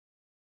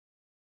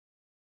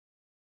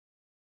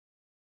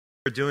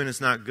are doing is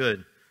not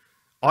good.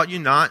 Ought you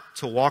not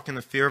to walk in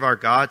the fear of our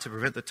God to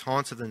prevent the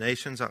taunts of the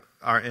nations,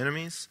 our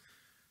enemies?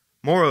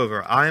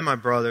 Moreover, I and my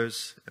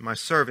brothers and my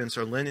servants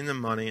are lending them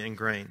money and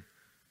grain.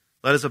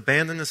 Let us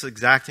abandon this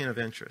exacting of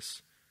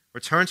interest.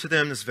 Return to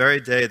them this very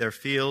day their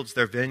fields,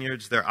 their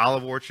vineyards, their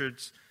olive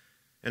orchards,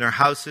 and their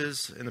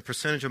houses, and the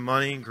percentage of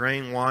money,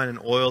 grain, wine, and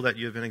oil that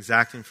you have been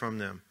exacting from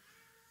them.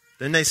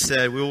 Then they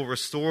said, we will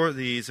restore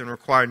these and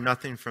require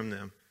nothing from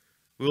them.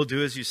 We will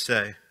do as you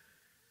say.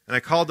 And I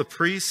called the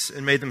priests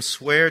and made them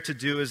swear to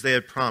do as they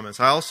had promised.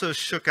 I also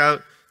shook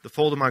out the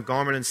fold of my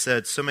garment and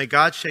said, so may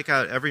God shake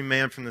out every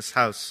man from this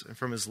house and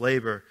from his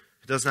labor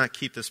who does not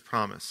keep this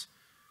promise.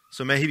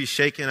 So may he be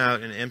shaken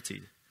out and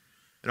emptied.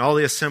 And all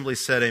the assembly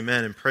said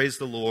amen and praised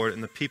the Lord,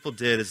 and the people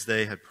did as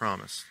they had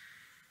promised.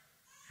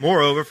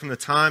 Moreover, from the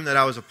time that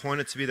I was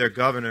appointed to be their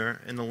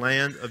governor in the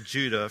land of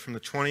Judah, from the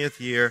 20th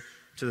year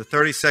to the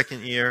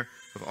 32nd year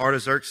of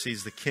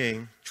Artaxerxes the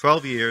king,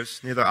 12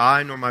 years, neither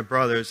I nor my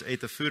brothers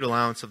ate the food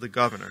allowance of the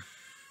governor.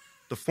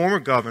 The former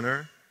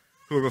governor,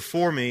 who were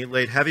before me,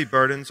 laid heavy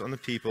burdens on the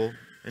people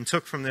and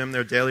took from them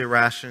their daily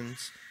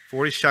rations,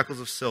 40 shekels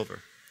of silver.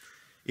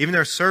 Even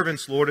their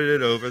servants lorded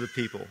it over the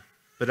people,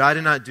 but I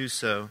did not do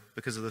so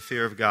because of the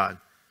fear of God.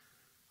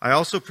 I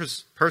also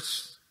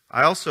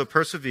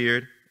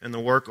persevered in the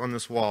work on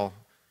this wall.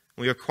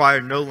 We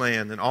acquired no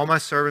land, and all my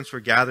servants were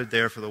gathered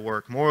there for the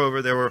work.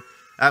 Moreover, there were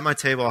at my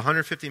table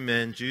 150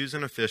 men, Jews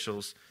and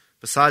officials,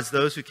 besides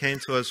those who came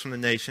to us from the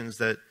nations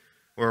that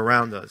were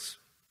around us.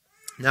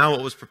 Now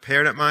what was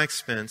prepared at my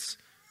expense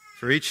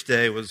for each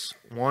day was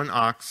 1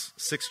 ox,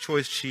 6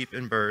 choice sheep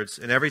and birds,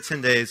 and every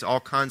 10 days all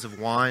kinds of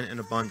wine in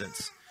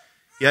abundance.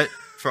 Yet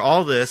for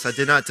all this I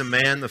did not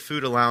demand the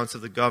food allowance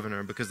of the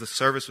governor, because the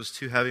service was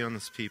too heavy on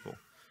this people.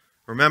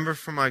 Remember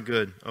for my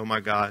good, O my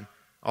God,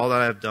 all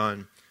that I have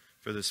done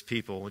for this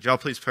people. Would y'all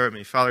please pray with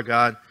me? Father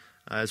God,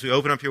 as we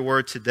open up your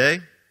word today,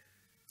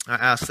 I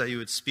ask that you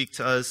would speak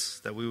to us,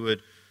 that we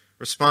would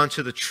respond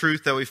to the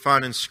truth that we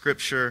find in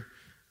Scripture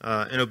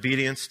in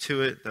obedience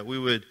to it, that we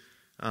would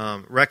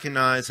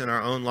recognize in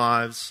our own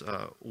lives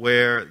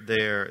where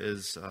there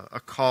is a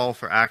call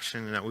for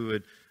action, and that we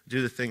would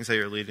do the things that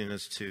you're leading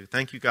us to.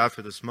 Thank you, God,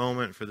 for this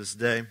moment, for this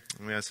day.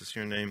 And we ask this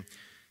in your name.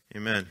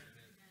 Amen.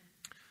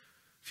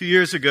 A few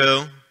years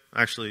ago,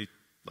 actually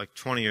like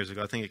 20 years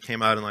ago, I think it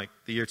came out in like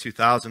the year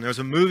 2000, there was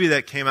a movie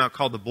that came out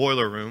called The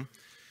Boiler Room.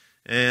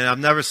 And I've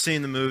never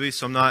seen the movie,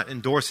 so I'm not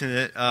endorsing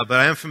it, but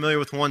I am familiar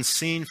with one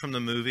scene from the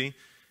movie.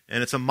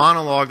 And it's a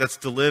monologue that's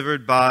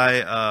delivered by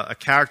a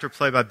character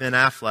played by Ben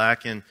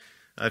Affleck. And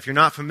if you're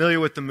not familiar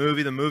with the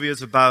movie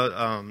is about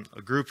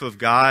a group of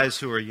guys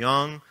who are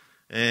young,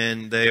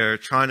 and they are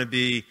trying to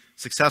be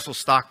successful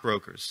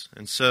stockbrokers.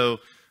 And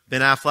so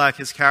Ben Affleck,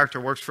 his character,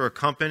 works for a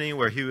company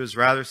where he was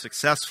rather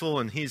successful,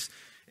 and he's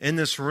in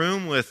this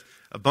room with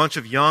a bunch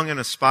of young and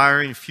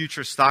aspiring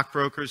future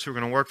stockbrokers who are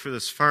going to work for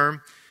this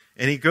firm.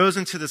 And he goes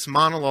into this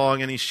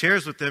monologue and he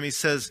shares with them, he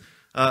says,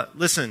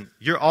 listen,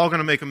 you're all going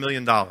to make $1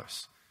 million.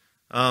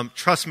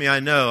 Trust me,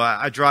 I know.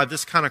 I drive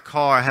this kind of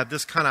car. I have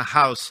this kind of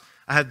house.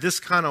 I have this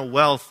kind of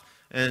wealth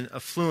and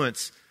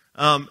affluence.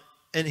 And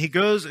he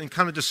goes and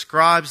kind of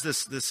describes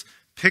this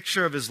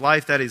picture of his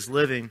life that he's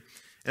living.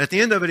 And at the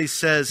end of it, he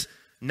says,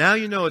 now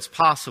you know it's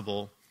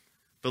possible,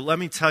 but let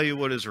me tell you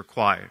what is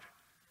required.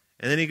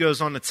 And then he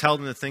goes on to tell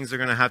them the things they're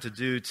going to have to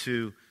do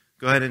to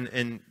go ahead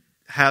and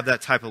have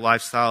that type of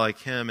lifestyle like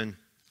him. And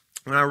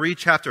when I read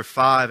chapter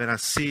 5 and I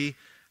see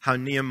how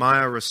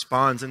Nehemiah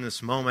responds in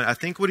this moment, I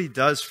think what he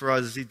does for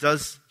us is he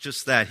does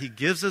just that. He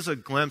gives us a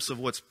glimpse of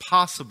what's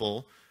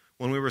possible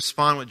when we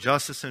respond with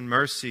justice and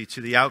mercy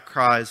to the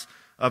outcries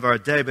of our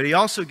day. But he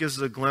also gives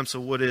us a glimpse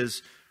of what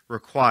is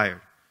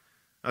required.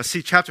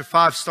 See, chapter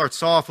 5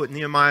 starts off with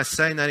Nehemiah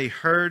saying that he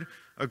heard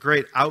a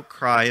great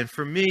outcry. And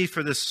for me,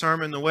 for this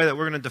sermon, the way that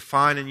we're going to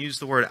define and use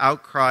the word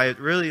outcry, it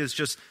really is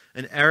just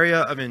an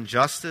area of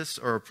injustice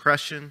or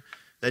oppression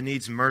that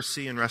needs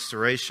mercy and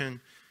restoration.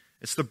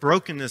 It's the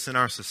brokenness in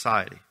our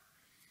society.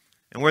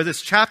 And where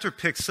this chapter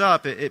picks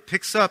up, it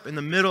picks up in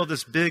the middle of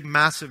this big,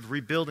 massive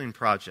rebuilding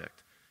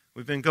project.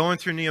 We've been going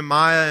through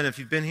Nehemiah, and if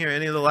you've been here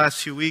any of the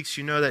last few weeks,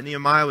 you know that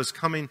Nehemiah was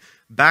coming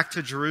back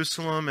to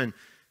Jerusalem, and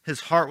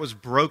his heart was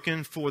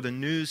broken for the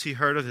news he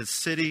heard of his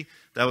city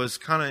that was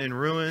kind of in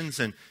ruins,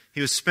 and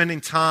he was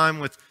spending time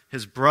with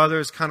his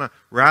brothers, kind of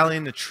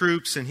rallying the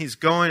troops, and he's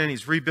going and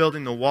he's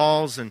rebuilding the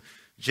walls. And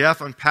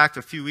Jeff unpacked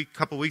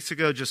couple weeks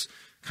ago just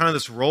kind of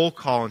this roll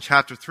call in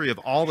chapter 3 of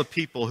all the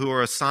people who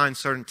were assigned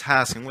certain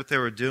tasks and what they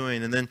were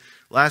doing. And then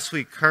last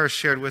week, Kerr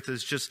shared with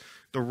us just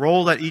the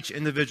role that each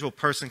individual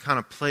person kind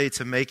of played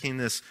to making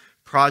this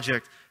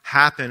project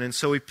happen. And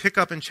so we pick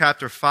up in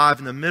chapter 5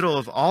 in the middle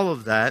of all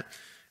of that.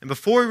 And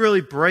before we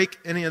really break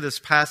any of this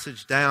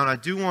passage down, I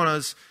do want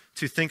us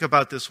to think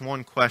about this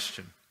one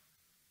question.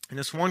 And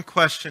this one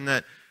question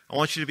that I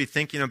want you to be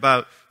thinking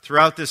about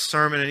throughout this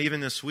sermon and even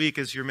this week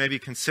as you're maybe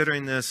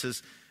considering this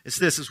is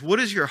what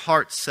is your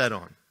heart set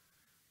on?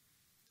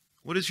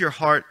 What is your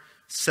heart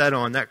set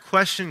on? That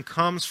question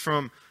comes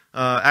from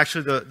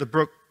actually the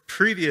book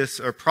previous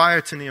or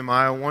prior to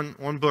Nehemiah,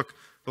 one book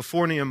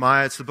before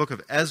Nehemiah. It's the book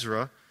of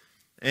Ezra.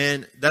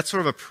 And that's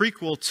sort of a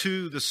prequel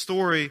to the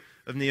story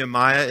of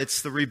Nehemiah.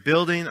 It's the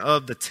rebuilding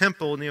of the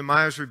temple.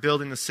 Nehemiah's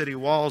rebuilding the city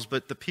walls,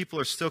 but the people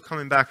are still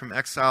coming back from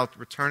exile,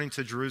 returning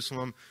to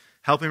Jerusalem,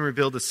 helping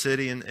rebuild the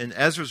city. And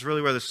Ezra's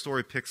really where the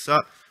story picks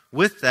up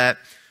with that.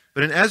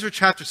 But in Ezra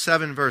chapter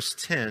 7, verse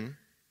 10,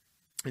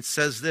 it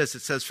says this.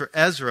 It says, "For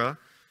Ezra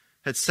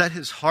had set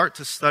his heart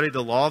to study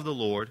the law of the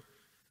Lord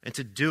and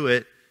to do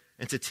it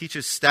and to teach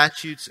his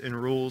statutes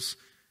and rules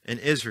in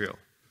Israel."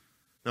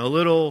 Now, a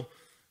little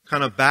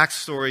kind of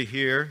backstory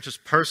here,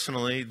 just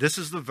personally, this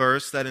is the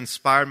verse that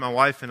inspired my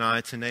wife and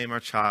I to name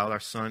our child, our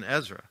son,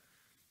 Ezra.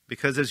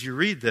 Because as you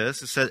read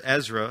this, it said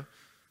Ezra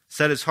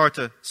set his heart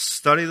to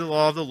study the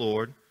law of the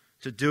Lord,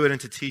 to do it and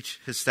to teach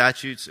his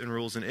statutes and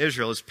rules in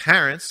Israel. As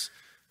parents,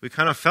 we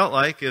kind of felt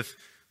like if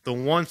the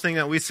one thing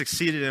that we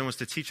succeeded in was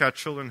to teach our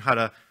children how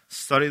to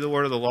study the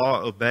word of the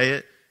law, obey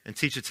it, and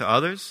teach it to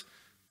others,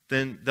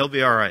 then they'll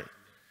be all right.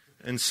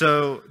 And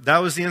so that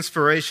was the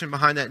inspiration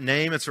behind that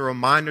name. It's a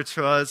reminder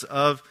to us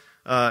of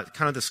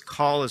kind of this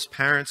call as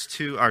parents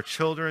to our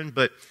children.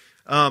 But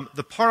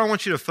the part I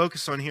want you to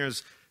focus on here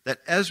is that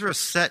Ezra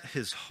set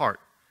his heart.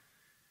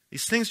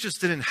 These things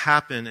just didn't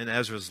happen in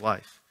Ezra's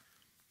life.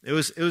 It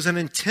was an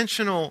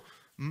intentional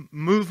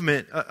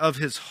movement of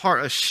his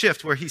heart, a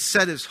shift where he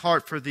set his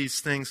heart for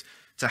these things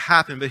to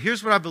happen. But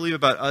here's what I believe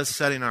about us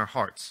setting our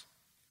hearts.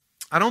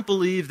 I don't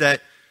believe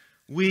that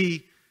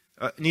we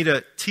need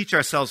to teach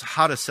ourselves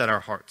how to set our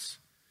hearts.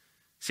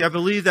 See, I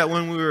believe that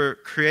when we were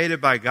created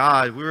by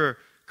God, we were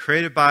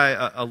created by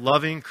a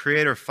loving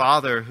creator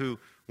father who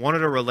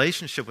wanted a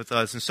relationship with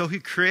us. And so he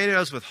created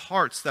us with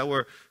hearts that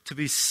were to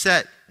be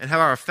set and have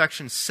our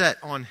affection set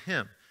on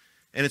him.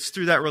 And it's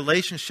through that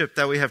relationship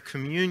that we have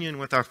communion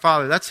with our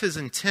Father. That's his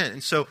intent.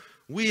 And so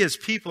we as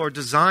people are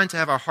designed to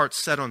have our hearts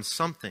set on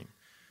something.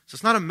 So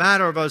it's not a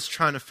matter of us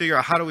trying to figure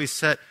out how do we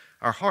set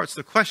our hearts.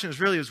 The question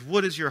is really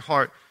what is your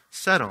heart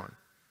set on?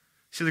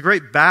 See, the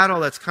great battle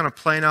that's kind of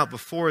playing out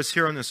before us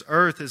here on this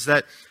earth is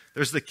that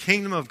there's the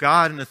kingdom of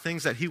God and the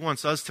things that he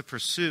wants us to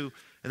pursue.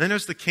 And then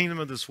there's the kingdom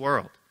of this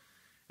world.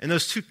 And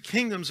those two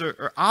kingdoms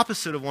are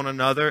opposite of one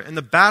another. And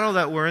the battle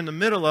that we're in the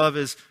middle of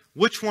is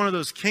which one of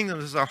those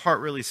kingdoms is our heart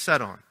really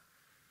set on?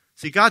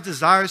 See, God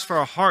desires for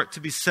our heart to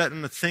be set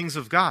on the things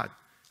of God.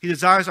 He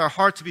desires our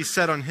heart to be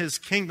set on his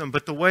kingdom.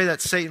 But the way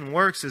that Satan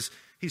works is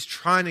he's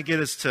trying to get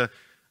us to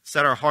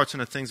set our hearts on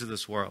the things of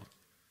this world,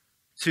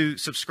 to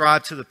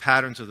subscribe to the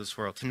patterns of this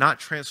world, to not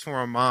transform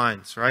our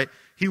minds, right?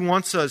 He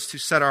wants us to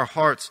set our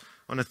hearts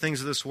on the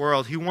things of this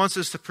world. He wants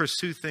us to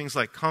pursue things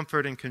like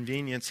comfort and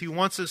convenience. He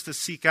wants us to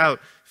seek out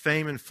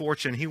fame and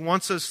fortune. He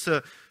wants us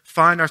to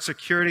find our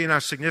security and our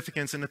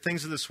significance in the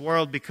things of this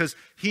world because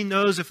he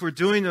knows if we're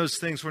doing those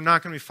things, we're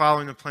not going to be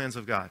following the plans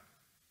of God.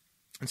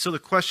 And so the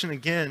question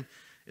again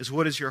is,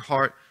 what is your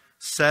heart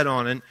set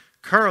on? And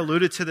Kerr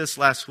alluded to this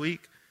last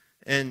week,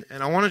 and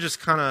I want to just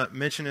kind of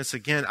mention this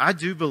again. I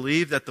do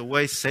believe that the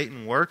way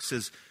Satan works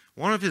is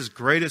one of his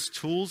greatest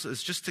tools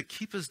is just to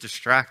keep us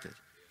distracted,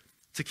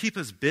 to keep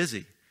us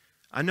busy.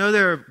 I know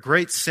there are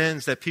great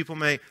sins that people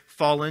may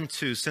fall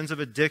into, sins of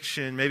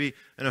addiction, maybe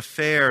an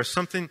affair,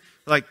 something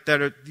like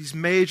that are these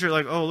major,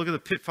 like, oh, look at the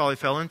pitfall he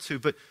fell into.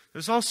 But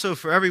there's also,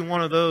 for every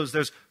one of those,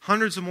 there's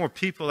hundreds of more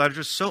people that are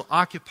just so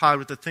occupied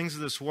with the things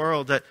of this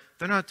world that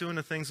they're not doing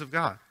the things of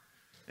God.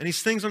 And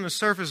these things on the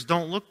surface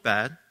don't look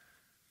bad.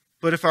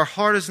 But if our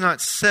heart is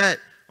not set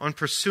on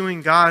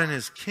pursuing God and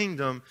his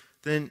kingdom,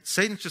 then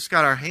Satan's just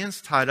got our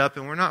hands tied up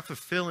and we're not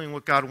fulfilling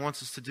what God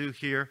wants us to do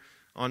here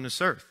on this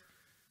earth.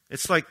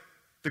 It's like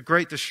the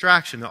great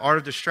distraction, the art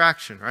of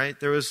distraction, right?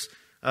 There was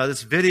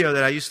this video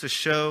that I used to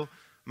show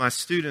my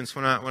students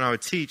when I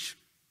would teach,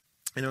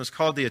 and it was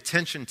called the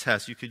attention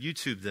test. You could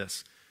YouTube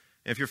this.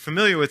 And if you're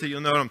familiar with it,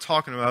 you'll know what I'm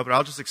talking about, but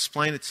I'll just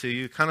explain it to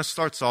you. It kind of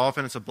starts off,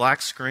 and it's a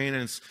black screen,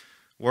 and it's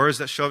words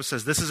that show up. It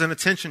says, this is an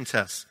attention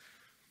test.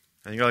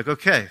 And you're like,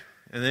 okay.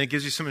 And then it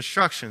gives you some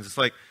instructions. It's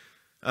like,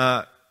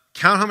 count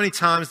how many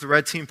times the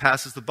red team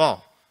passes the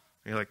ball.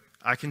 And you're like,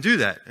 I can do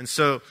that. And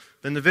so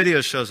then the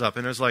video shows up,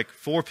 and there's like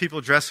 4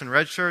 people dressed in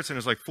red shirts, and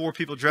there's like 4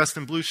 people dressed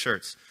in blue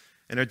shirts.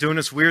 And they're doing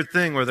this weird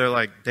thing where they're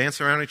like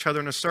dancing around each other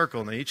in a circle,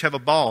 and they each have a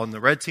ball, and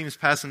the red team's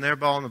passing their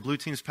ball, and the blue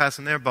team's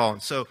passing their ball.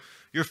 And so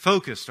you're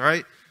focused,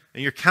 right?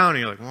 And you're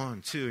counting, you're like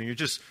 1, 2, and you're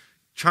just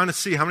trying to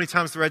see how many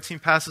times the red team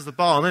passes the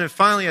ball. And then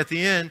finally at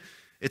the end,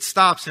 it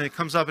stops, and it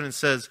comes up, and it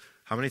says,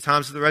 how many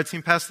times did the red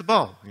team pass the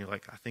ball? And you're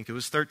like, I think it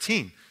was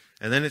 13.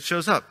 And then it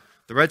shows up,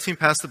 the red team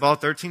passed the ball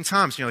 13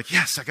 times. And you're like,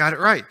 yes, I got it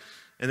right.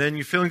 And then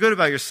you're feeling good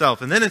about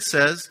yourself. And then it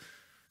says,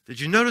 did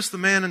you notice the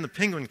man in the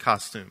penguin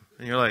costume?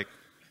 And you're like,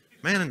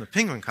 man in the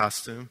penguin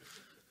costume?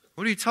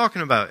 What are you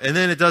talking about? And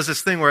then it does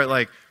this thing where it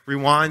like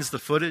rewinds the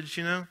footage,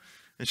 you know?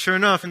 And sure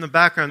enough, in the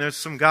background, there's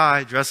some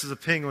guy dressed as a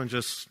penguin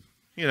just,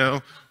 you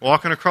know,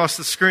 walking across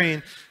the screen.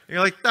 And you're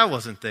like, that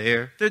wasn't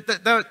there.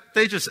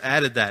 They just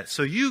added that.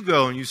 So you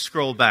go and you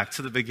scroll back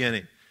to the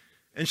beginning.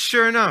 And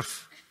sure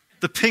enough,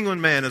 the penguin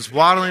man is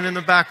waddling in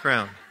the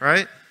background,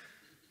 right?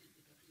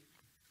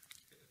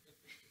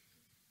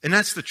 And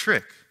that's the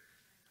trick.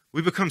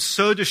 We become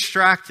so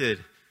distracted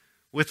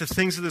with the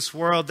things of this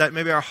world that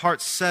maybe our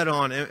heart's set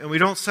on, and we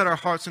don't set our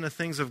hearts on the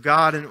things of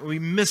God, and we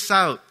miss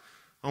out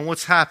on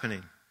what's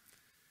happening.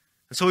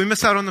 And so we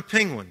miss out on the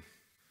penguin.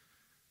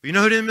 But you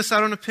know who didn't miss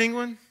out on the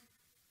penguin?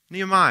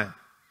 Nehemiah.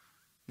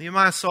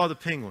 Nehemiah saw the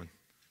penguin.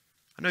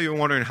 I know you're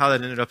wondering how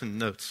that ended up in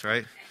the notes,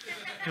 right?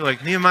 You're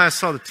like, Nehemiah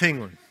saw the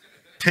penguin.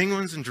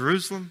 Penguins in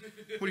Jerusalem?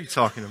 What are you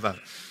talking about?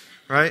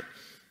 Right?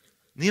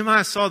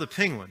 Nehemiah saw the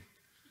penguin.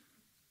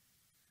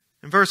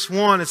 In verse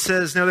 1, it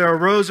says, "Now there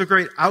arose a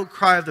great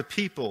outcry of the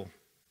people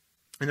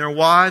and their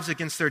wives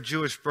against their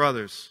Jewish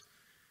brothers."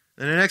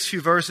 In the next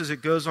few verses,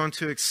 it goes on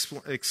to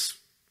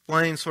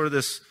explain sort of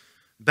this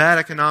bad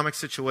economic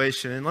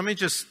situation. And let me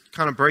just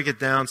kind of break it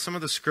down. Some of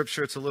the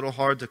scripture, it's a little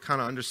hard to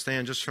kind of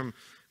understand just from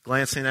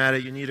glancing at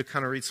it. You need to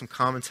kind of read some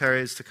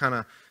commentaries to kind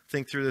of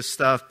think through this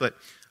stuff. But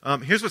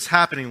here's what's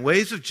happening.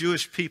 Waves of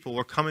Jewish people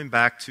were coming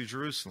back to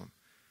Jerusalem.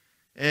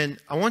 And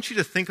I want you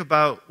to think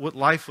about what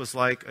life was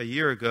like a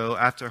year ago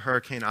after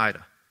Hurricane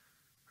Ida,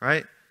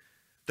 right?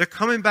 They're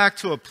coming back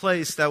to a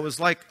place that was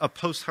like a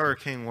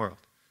post-hurricane world.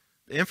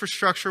 The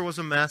infrastructure was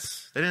a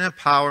mess. They didn't have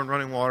power and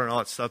running water and all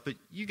that stuff, but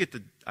you get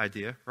the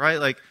idea, right?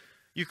 Like,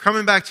 you're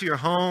coming back to your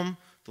home,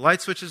 the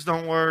light switches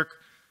don't work,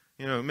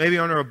 maybe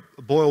under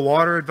a boil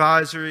water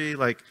advisory,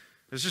 like,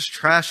 there's just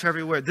trash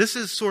everywhere. This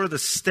is sort of the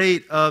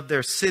state of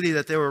their city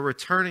that they were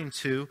returning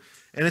to,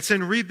 and it's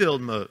in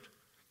rebuild mode.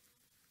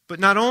 But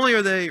not only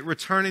are they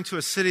returning to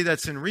a city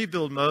that's in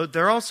rebuild mode,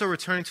 they're also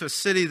returning to a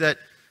city that,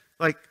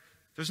 like,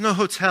 there's no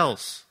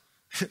hotels.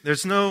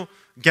 There's no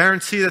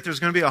guarantee that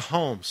there's going to be a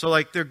home. So,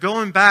 like, they're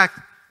going back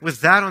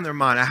with that on their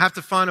mind. I have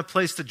to find a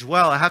place to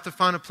dwell. I have to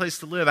find a place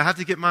to live. I have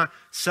to get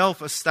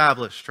myself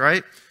established,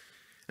 right?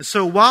 And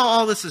so while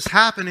all this is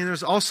happening,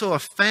 there's also a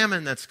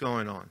famine that's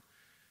going on.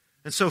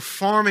 And so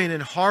farming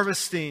and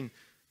harvesting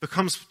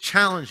becomes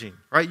challenging,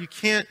 right?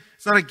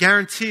 It's not a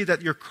guarantee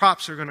that your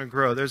crops are going to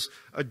grow. There's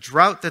a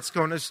drought that's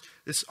going on.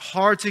 It's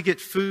hard to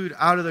get food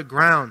out of the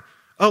ground.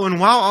 Oh, and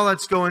while all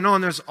that's going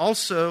on, there's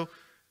also,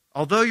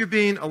 although you're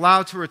being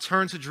allowed to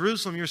return to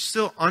Jerusalem, you're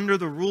still under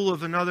the rule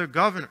of another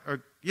government.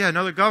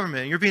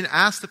 And you're being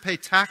asked to pay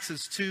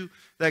taxes to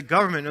that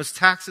government. Those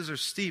taxes are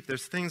steep.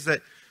 There's things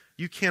that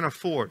you can't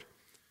afford.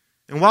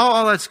 And while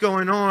all that's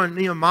going on,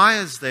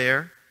 Nehemiah's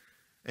there,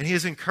 and he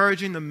is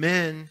encouraging the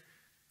men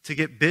to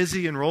get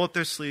busy and roll up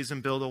their sleeves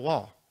and build a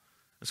wall.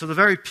 And so the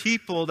very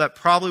people that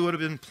probably would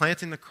have been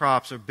planting the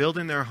crops or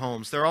building their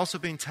homes, they're also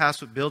being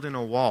tasked with building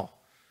a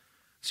wall.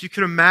 So you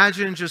can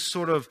imagine just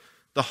sort of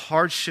the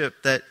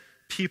hardship that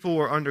people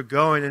were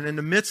undergoing. And in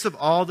the midst of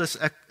all this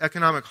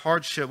economic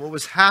hardship, what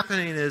was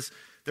happening is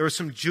there were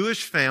some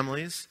Jewish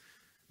families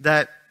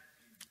that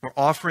were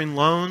offering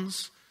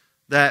loans,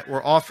 that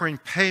were offering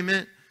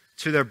payment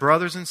to their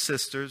brothers and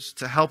sisters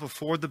to help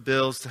afford the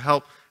bills, to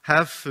help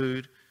have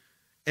food,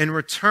 in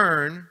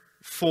return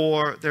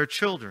for their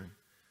children.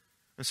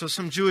 And so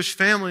some Jewish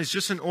families,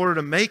 just in order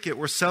to make it,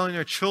 were selling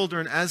their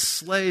children as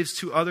slaves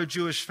to other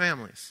Jewish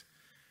families.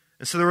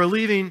 And so they were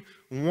leaving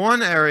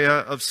one area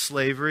of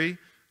slavery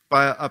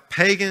by a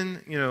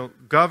pagan,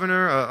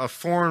 governor, a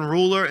foreign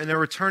ruler, and they're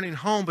returning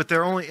home, but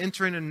they're only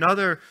entering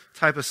another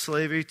type of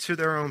slavery to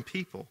their own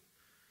people.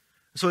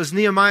 So as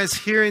Nehemiah is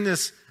hearing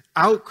this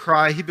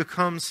outcry, he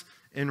becomes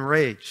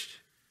enraged.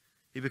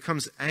 He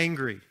becomes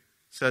angry, it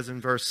says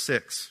in verse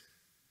 6.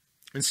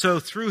 And so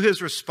through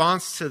his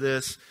response to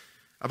this,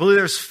 I believe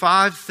there's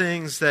 5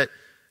 things that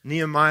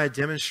Nehemiah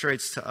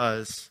demonstrates to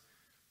us,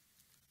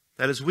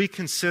 that as we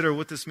consider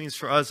what this means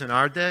for us in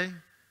our day,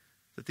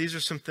 that these are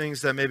some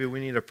things that maybe we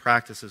need to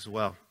practice as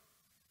well.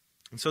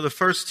 And so the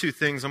first 2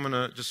 things, I'm going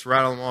to just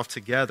rattle them off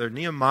together.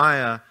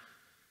 Nehemiah,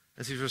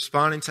 as he's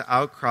responding to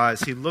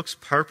outcries, he looks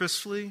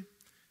purposefully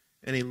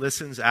and he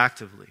listens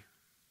actively.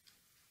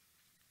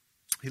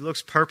 He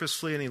looks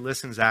purposefully and he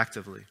listens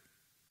actively.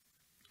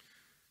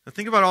 Now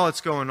think about all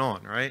that's going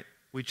on, right?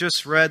 We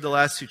just read the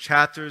last 2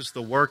 chapters,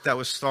 the work that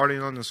was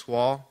starting on this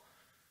wall.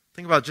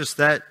 Think about just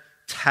that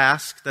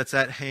task that's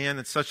at hand.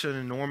 It's such an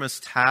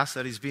enormous task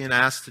that he's being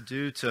asked to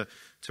do, to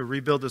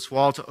rebuild this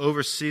wall, to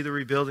oversee the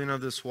rebuilding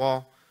of this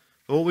wall.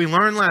 But what we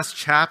learned last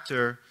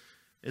chapter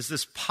is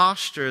this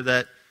posture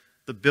that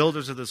the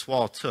builders of this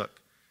wall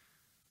took.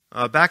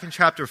 Back in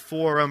chapter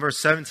 4, around verse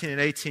 17 and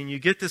 18, you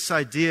get this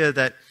idea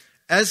that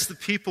as the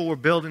people were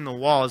building the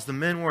wall, as the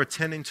men were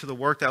attending to the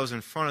work that was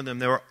in front of them,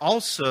 they were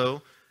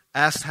also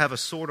asked to have a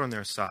sword on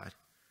their side.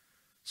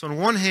 So on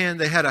one hand,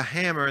 they had a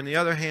hammer, and the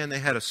other hand, they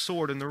had a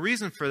sword. And the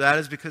reason for that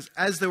is because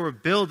as they were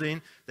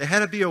building, they had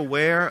to be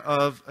aware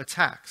of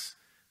attacks.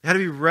 They had to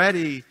be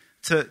ready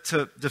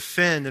to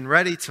defend and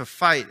ready to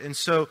fight. And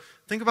so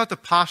think about the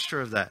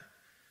posture of that.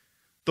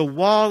 The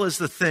wall is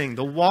the thing.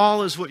 The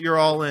wall is what you're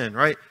all in,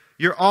 right?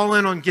 You're all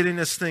in on getting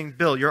this thing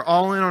built. You're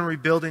all in on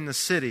rebuilding the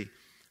city.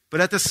 But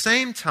at the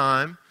same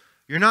time,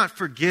 you're not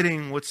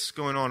forgetting what's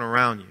going on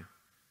around you,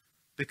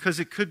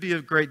 because it could be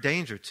of great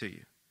danger to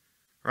you,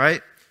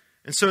 right?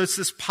 And so it's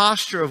this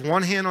posture of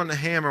one hand on the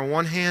hammer,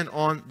 one hand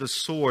on the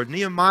sword.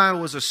 Nehemiah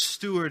was a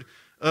steward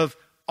of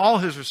all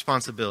his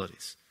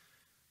responsibilities,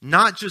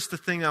 not just the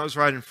thing that was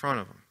right in front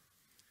of him.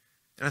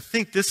 And I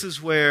think this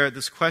is where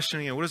this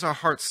questioning, what is our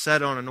heart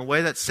set on, and the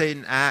way that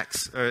Satan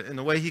acts, and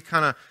the way he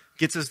kind of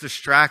gets us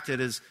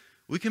distracted, is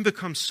we can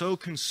become so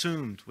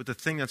consumed with the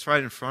thing that's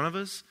right in front of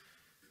us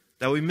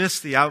that we miss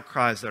the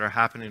outcries that are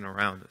happening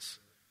around us.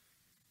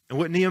 And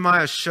what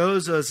Nehemiah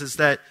shows us is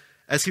that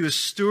as he was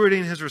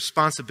stewarding his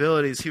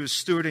responsibilities, he was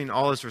stewarding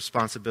all his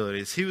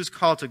responsibilities. He was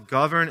called to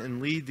govern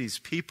and lead these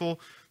people.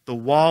 The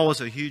wall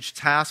was a huge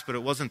task, but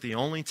it wasn't the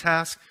only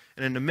task.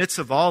 And in the midst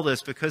of all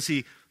this, because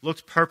he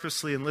looked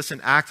purposely and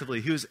listened actively,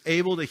 he was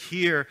able to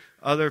hear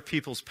other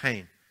people's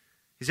pain.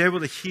 He's able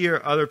to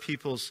hear other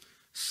people's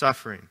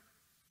suffering.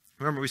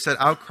 Remember, we said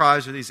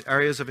outcries are these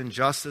areas of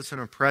injustice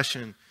and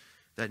oppression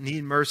that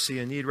need mercy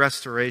and need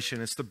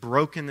restoration. It's the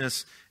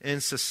brokenness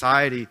in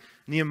society.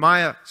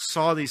 Nehemiah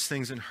saw these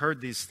things and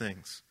heard these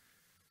things.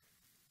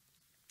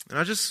 And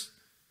I just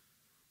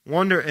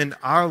wonder, in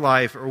our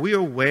life, are we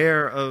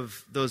aware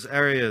of those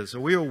areas? Are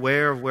we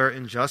aware of where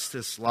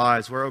injustice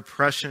lies, where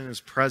oppression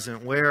is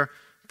present, where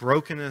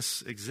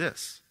brokenness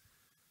exists?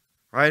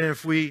 Right? And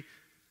if we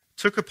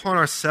took upon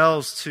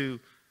ourselves to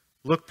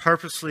look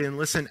purposely and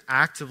listen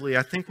actively,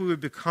 I think we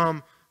would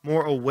become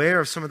more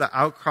aware of some of the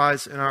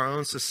outcries in our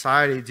own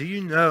society. Do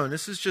you know, and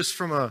this is just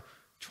from a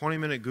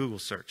 20-minute Google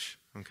search,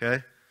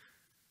 okay?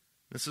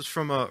 This is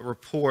from a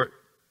report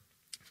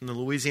from the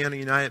Louisiana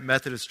United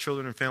Methodist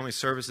Children and Family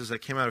Services that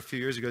came out a few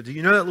years ago. Do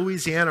you know that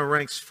Louisiana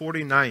ranks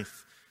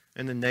 49th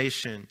in the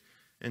nation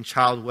in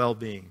child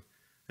well-being?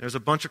 There's a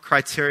bunch of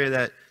criteria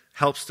that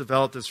helps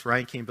develop this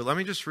ranking, but let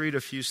me just read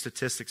a few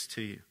statistics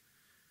to you.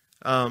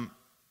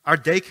 Our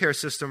daycare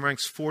system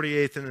ranks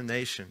 48th in the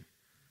nation.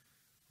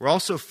 We're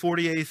also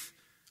 48th,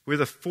 we're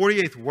the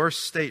 48th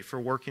worst state for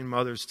working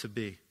mothers to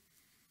be.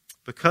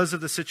 Because of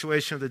the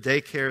situation of the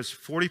daycares,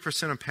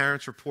 40% of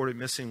parents reported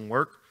missing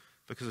work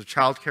because of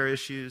childcare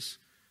issues.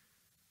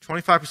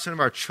 25%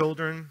 of our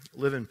children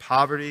live in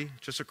poverty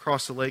just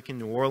across the lake in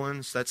New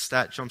Orleans. That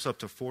stat jumps up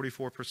to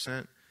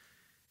 44%.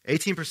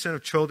 18%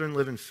 of children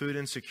live in food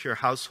insecure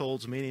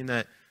households, meaning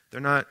that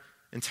they're not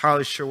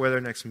entirely sure where their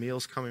next meal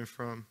is coming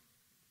from.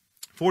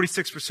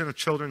 46% of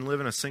children live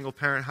in a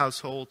single-parent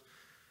household.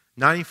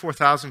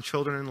 94,000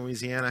 children in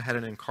Louisiana had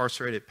an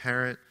incarcerated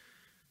parent.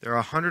 There are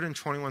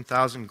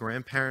 121,000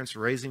 grandparents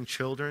raising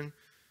children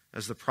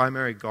as the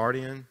primary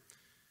guardian.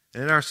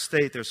 And in our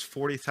state, there's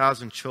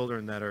 40,000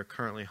 children that are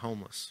currently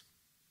homeless.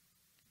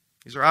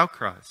 These are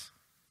outcries.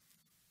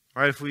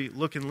 All right, if we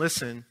look and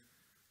listen,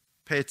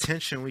 pay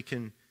attention, we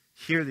can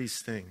hear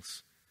these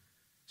things.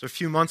 So a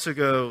few months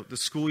ago, the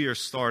school year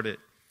started,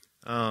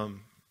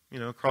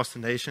 across the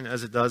nation,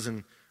 as it does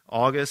in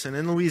August. And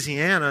in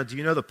Louisiana, do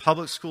you know the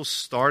public schools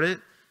started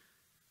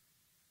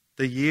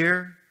the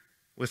year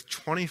with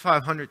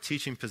 2,500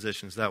 teaching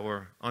positions that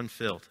were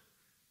unfilled,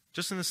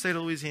 just in the state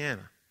of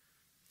Louisiana?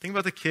 Think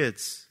about the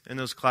kids in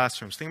those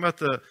classrooms. Think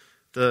about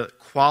the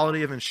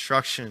quality of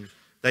instruction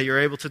that you're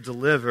able to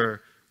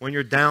deliver when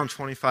you're down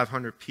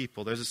 2,500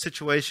 people. There's a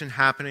situation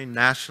happening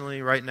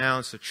nationally right now.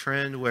 It's a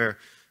trend where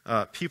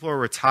people are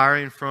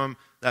retiring from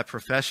that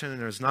profession,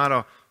 and there's not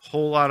a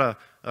whole lot of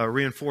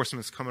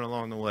reinforcements coming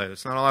along the way.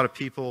 There's not a lot of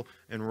people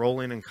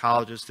enrolling in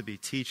colleges to be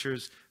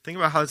teachers. Think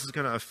about how this is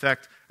going to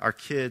affect our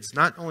kids,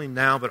 not only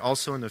now, but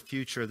also in the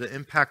future, the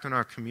impact on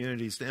our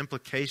communities, the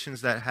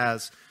implications that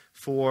has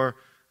for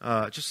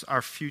just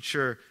our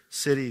future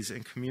cities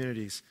and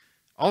communities.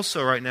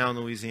 Also right now in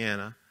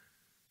Louisiana,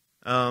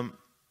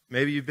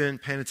 maybe you've been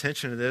paying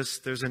attention to this,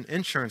 there's an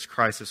insurance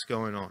crisis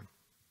going on.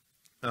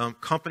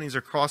 Companies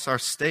across our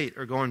state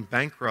are going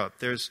bankrupt.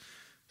 There's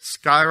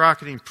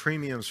skyrocketing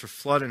premiums for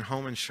flood and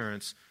home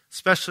insurance,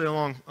 especially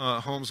along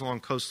homes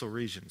along coastal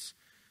regions.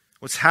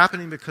 What's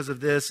happening because of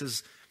this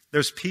is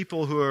there's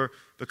people who are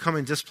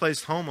becoming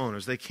displaced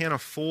homeowners. They can't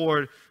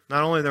afford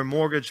not only their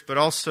mortgage, but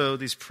also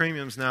these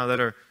premiums now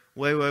that are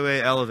way, way,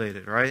 way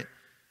elevated, right?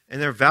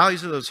 And their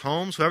values of those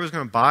homes, whoever's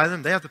going to buy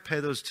them, they have to pay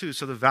those too.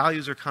 So the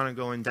values are kind of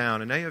going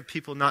down. And now you have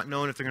people not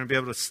knowing if they're going to be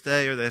able to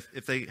stay or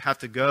if they have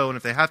to go. And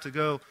if they have to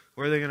go,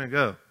 where are they going to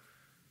go?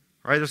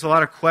 Right? There's a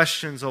lot of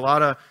questions, a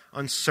lot of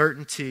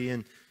uncertainty.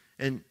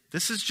 And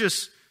this is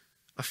just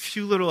a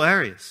few little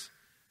areas.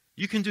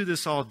 You can do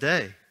this all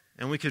day.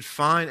 And we could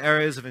find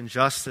areas of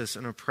injustice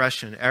and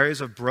oppression, areas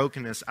of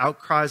brokenness,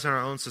 outcries in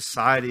our own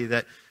society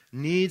that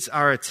needs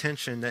our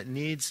attention, that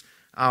needs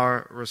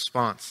our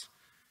response.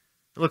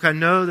 Look, I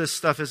know this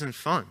stuff isn't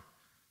fun.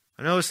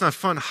 I know it's not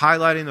fun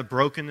highlighting the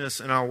brokenness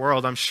in our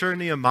world. I'm sure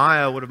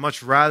Nehemiah would have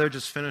much rather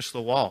just finished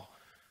the wall.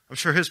 I'm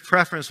sure his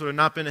preference would have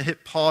not been to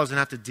hit pause and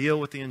have to deal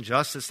with the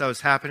injustice that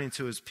was happening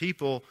to his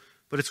people,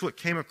 but it's what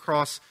came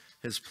across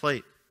his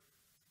plate.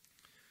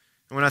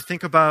 And when I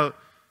think about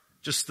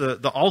just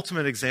the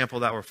ultimate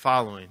example that we're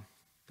following,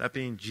 that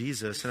being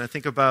Jesus, and I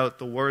think about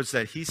the words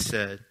that he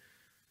said,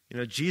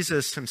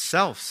 Jesus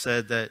himself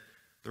said that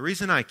the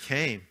reason I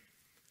came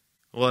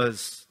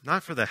was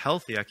not for the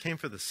healthy, I came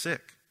for the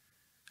sick.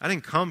 I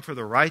didn't come for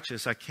the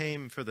righteous, I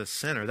came for the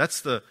sinner.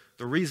 That's the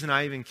reason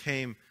I even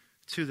came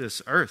to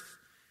this earth.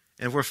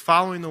 And if we're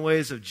following the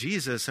ways of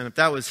Jesus, and if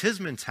that was his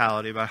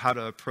mentality about how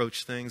to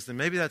approach things, then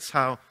maybe that's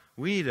how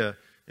we need to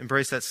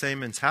embrace that same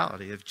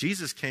mentality. If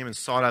Jesus came and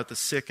sought out the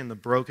sick and the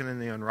broken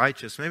and the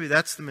unrighteous, maybe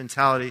that's the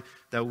mentality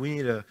that we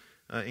need to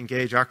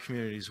engage our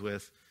communities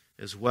with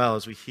as well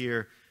as we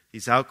hear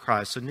these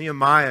outcries. So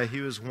Nehemiah,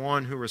 he was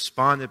one who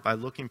responded by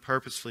looking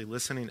purposefully,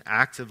 listening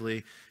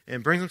actively,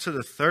 and brings him to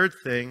the third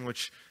thing,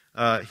 which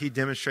he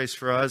demonstrates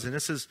for us, and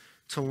this is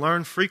to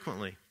learn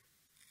frequently.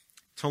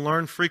 To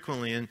learn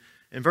frequently. And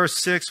in verse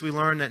 6, we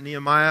learn that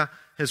Nehemiah,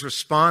 his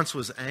response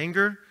was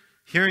anger.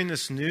 Hearing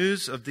this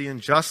news of the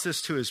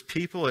injustice to his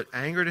people, it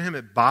angered him,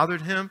 it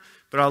bothered him.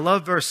 But I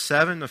love verse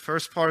 7. The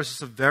first part is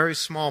just a very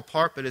small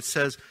part, but it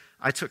says,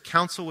 I took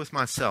counsel with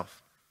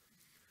myself.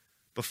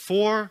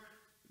 Before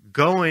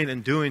going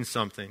and doing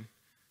something,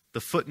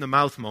 the foot in the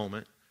mouth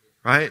moment,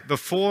 right?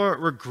 Before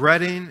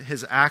regretting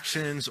his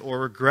actions or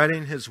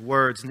regretting his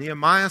words,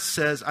 Nehemiah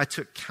says, I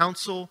took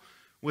counsel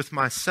with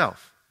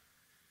myself.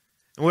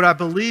 And what I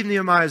believe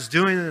Nehemiah is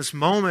doing in this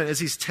moment is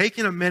he's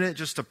taking a minute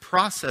just to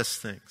process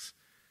things.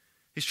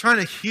 He's trying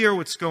to hear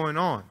what's going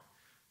on.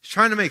 He's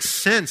trying to make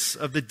sense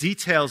of the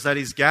details that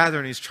he's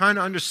gathering. He's trying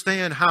to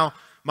understand how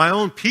my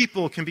own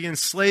people can be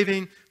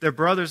enslaving their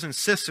brothers and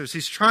sisters.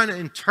 He's trying to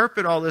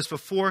interpret all this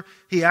before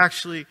he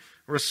actually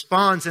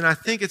responds. And I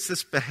think it's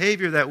this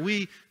behavior that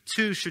we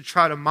too should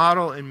try to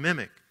model and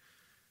mimic.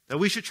 That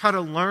we should try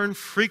to learn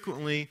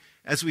frequently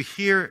as we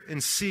hear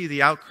and see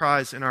the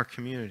outcries in our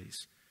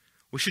communities.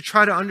 We should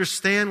try to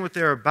understand what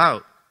they're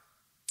about.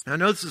 And I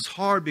know this is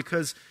hard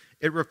because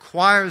it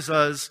requires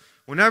us,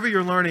 whenever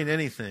you're learning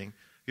anything,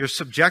 you're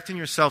subjecting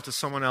yourself to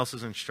someone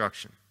else's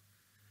instruction.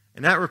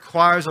 And that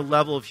requires a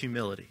level of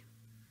humility.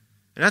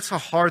 And that's a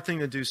hard thing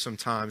to do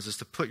sometimes, is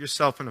to put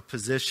yourself in a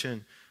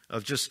position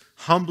of just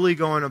humbly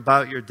going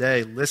about your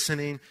day,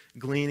 listening,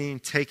 gleaning,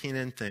 taking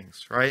in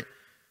things, right?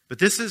 But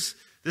this is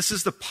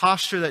the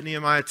posture that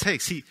Nehemiah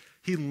takes. He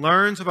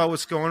learns about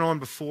what's going on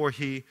before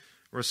he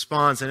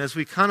responds. And as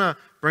we kind of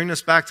bring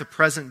this back to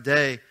present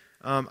day,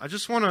 I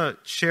just want to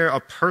share a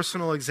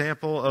personal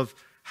example of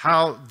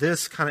how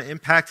this kind of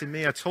impacted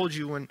me. I told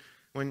you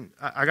when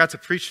I got to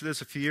preach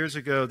this a few years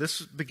ago,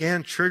 this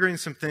began triggering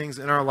some things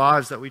in our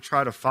lives that we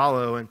try to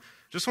follow. And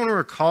just want to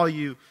recall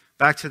you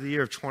back to the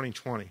year of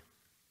 2020.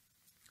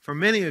 For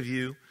many of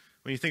you,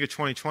 when you think of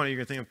 2020, you're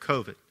going to think of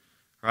COVID,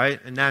 right?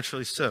 And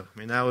naturally so. I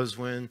mean, that was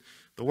when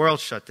the world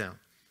shut down.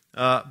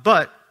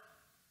 But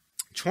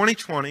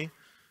 2020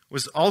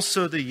 was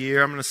also the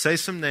year, I'm going to say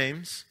some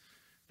names,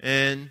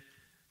 and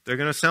they're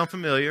going to sound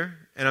familiar,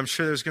 and I'm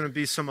sure there's going to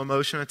be some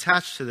emotion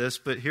attached to this,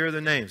 but here are the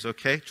names,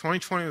 okay?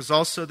 2020 was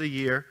also the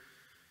year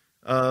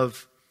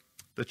of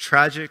the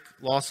tragic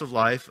loss of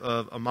life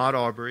of Ahmaud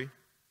Arbery,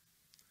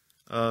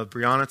 of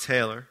Breonna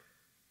Taylor,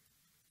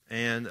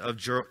 and of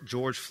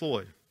George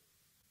Floyd.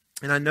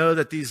 And I know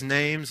that these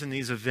names and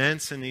these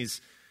events and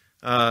these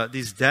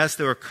deaths,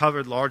 they were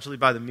covered largely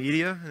by the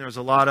media, and there was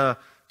a lot of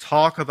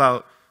talk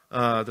about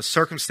the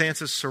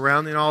circumstances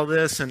surrounding all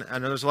this, and I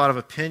know there's a lot of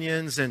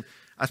opinions, and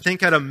I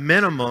think at a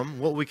minimum,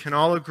 what we can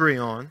all agree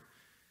on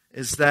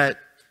is that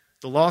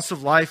the loss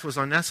of life was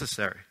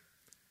unnecessary.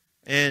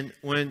 And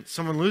when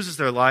someone loses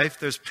their life,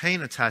 there's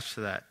pain attached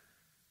to that.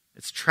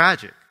 It's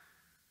tragic.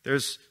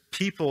 There's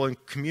people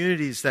and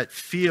communities that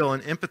feel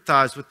and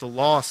empathize with the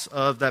loss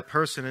of that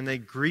person, and they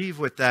grieve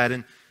with that.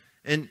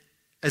 And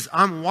as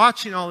I'm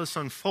watching all this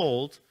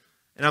unfold,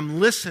 and I'm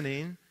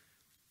listening,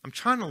 I'm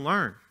trying to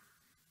learn.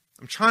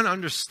 I'm trying to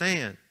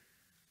understand.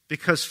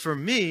 Because for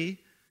me,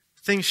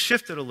 things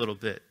shifted a little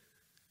bit.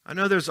 I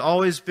know there's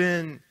always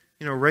been,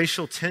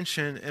 racial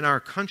tension in our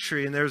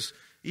country, and there's,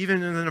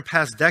 even in the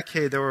past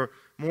decade, there were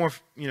more,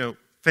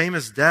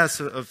 famous deaths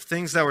of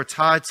things that were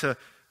tied to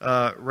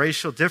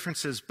racial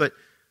differences. But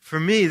for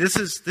me,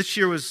 this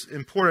year was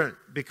important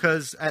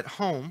because at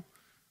home,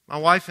 my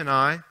wife and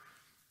I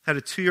had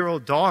a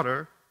 2-year-old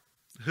daughter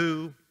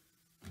who,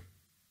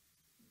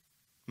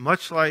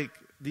 much like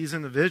these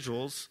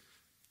individuals,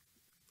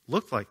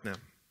 looked like them.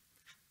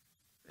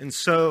 And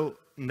so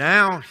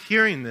now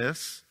hearing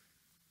this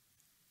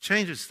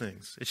changes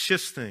things. It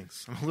shifts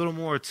things. I'm a little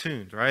more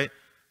attuned, right?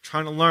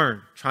 Trying to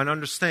learn, trying to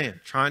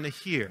understand, trying to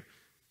hear,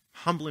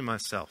 humbling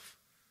myself.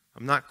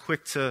 I'm not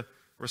quick to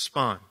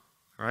respond,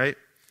 right?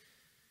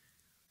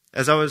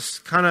 As I was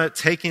kind of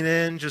taking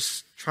in,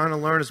 just trying to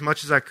learn as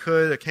much as I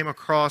could, I came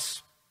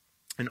across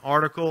an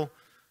article,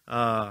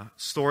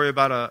 story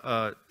about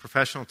a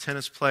professional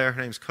tennis player.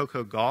 Her name's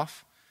Coco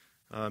Gauff.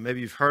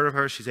 Maybe you've heard of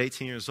her. She's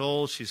 18 years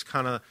old. She's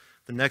kind of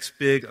the next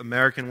big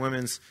American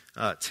women's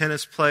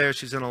tennis player.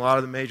 She's in a lot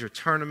of the major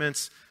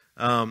tournaments.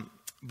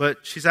 But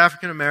she's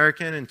African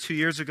American, and 2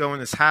 years ago when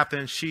this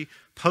happened, she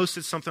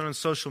posted something on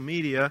social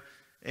media,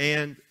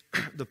 and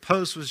the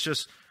post was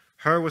just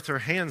her with her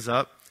hands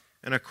up,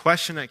 and a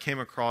question that came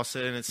across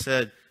it, and it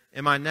said,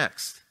 "Am I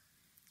next?"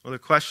 with a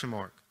question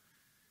mark.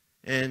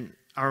 And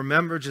I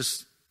remember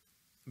just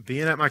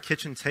being at my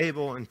kitchen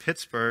table in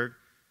Pittsburgh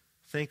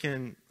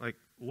thinking, like,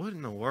 what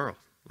in the world?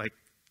 Like,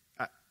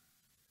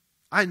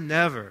 I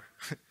never,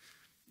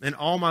 in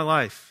all my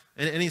life,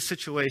 in any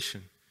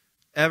situation,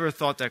 ever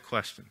thought that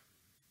question.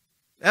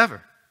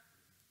 Ever.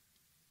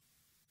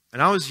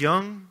 And I was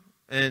young,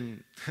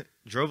 and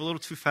drove a little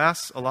too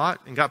fast a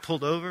lot and got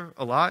pulled over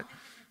a lot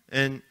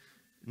and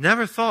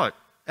never thought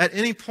at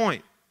any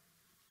point,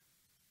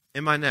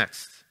 am I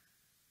next?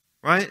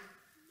 Right?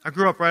 I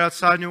grew up right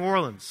outside New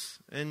Orleans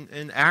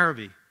in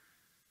Araby.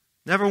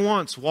 Never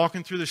once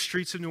walking through the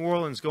streets of New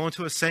Orleans, going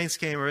to a Saints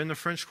game or in the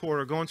French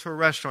Quarter, going to a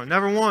restaurant.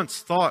 Never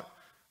once thought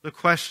the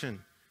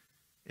question,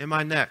 am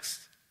I next?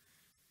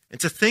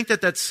 And to think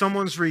that that's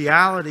someone's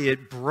reality,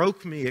 it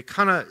broke me.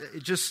 I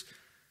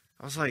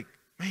was like,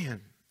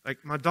 man,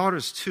 like my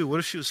daughter's 2. What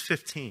if she was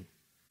 15?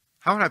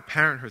 How would I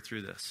parent her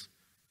through this?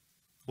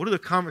 What are the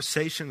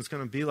conversations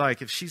going to be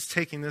like if she's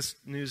taking this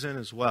news in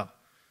as well?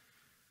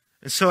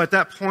 And so at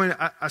that point,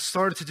 I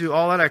started to do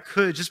all that I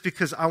could just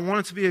because I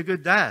wanted to be a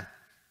good dad.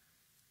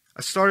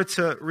 I started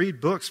to read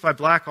books by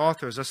black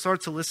authors. I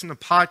started to listen to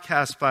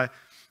podcasts by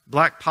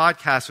black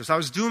podcasters. I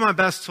was doing my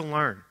best to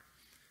learn.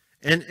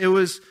 And it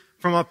was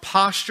from a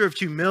posture of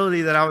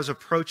humility that I was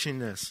approaching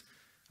this.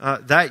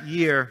 That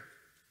year,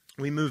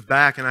 we moved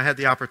back, and I had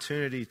the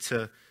opportunity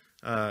to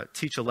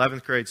teach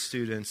 11th grade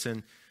students.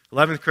 And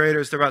 11th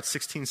graders, they're about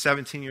 16,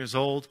 17 years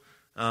old.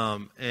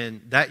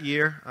 And that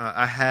year,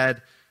 I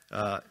had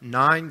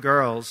 9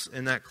 girls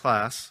in that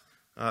class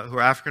who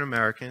are African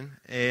American.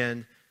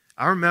 And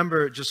I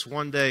remember just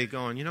one day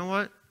going, you know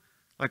what?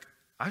 Like,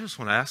 I just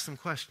want to ask them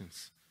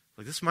questions.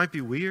 Like, this might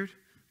be weird,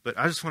 but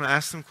I just want to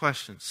ask them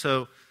questions.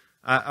 So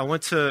I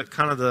went to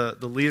kind of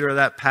the leader of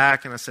that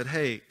pack, and I said,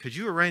 hey, could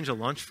you arrange a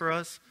lunch for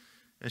us?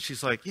 And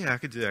she's like, yeah, I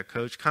could do that,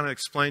 Coach. Kind of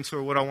explained to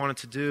her what I wanted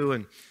to do.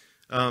 And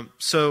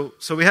so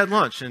we had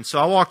lunch. And so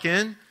I walk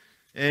in,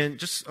 and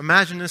just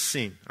imagine this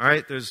scene, all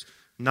right? There's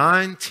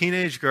 9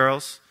 teenage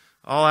girls,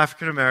 all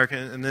African American,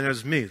 and then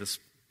there's me, this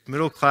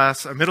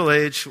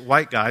middle-aged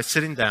white guy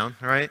sitting down,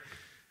 right?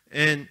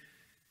 And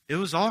it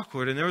was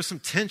awkward, and there was some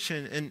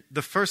tension. And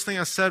the first thing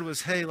I said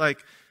was, hey, like,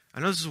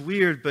 I know this is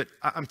weird, but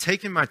I'm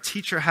taking my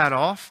teacher hat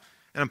off,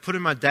 and I'm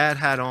putting my dad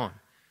hat on.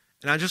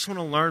 And I just want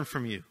to learn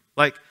from you.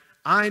 Like,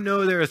 I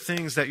know there are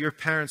things that your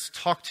parents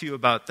talk to you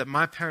about that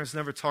my parents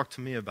never talked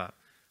to me about.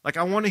 Like,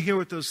 I want to hear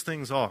what those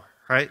things are,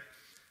 right?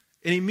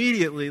 And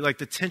immediately, like,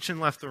 the tension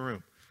left the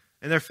room,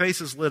 and their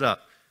faces lit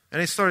up.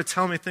 And they started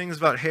telling me things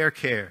about hair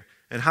care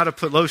and how to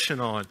put lotion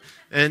on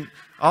and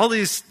all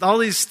these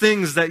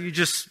things that you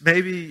just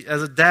maybe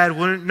as a dad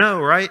wouldn't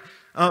know, right?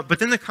 But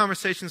then the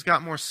conversations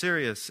got more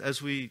serious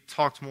as we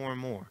talked more and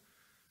more.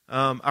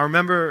 I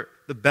remember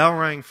the bell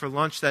rang for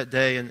lunch that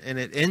day, and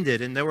it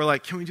ended. And they were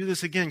like, can we do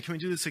this again? Can we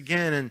do this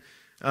again? And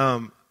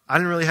I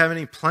didn't really have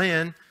any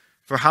plan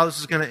for how this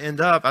was going to end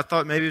up. I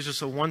thought maybe it was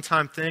just a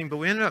one-time thing. But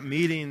we ended up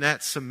meeting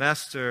that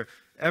semester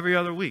every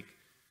other week.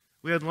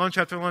 We had lunch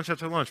after lunch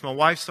after lunch. My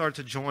wife started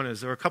to join us.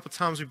 There were a couple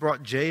times we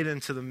brought Jade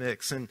into the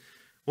mix. And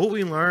what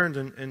we learned,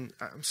 and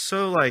I'm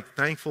so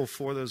thankful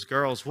for those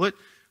girls, what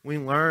we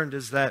learned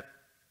is that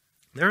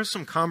there are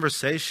some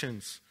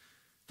conversations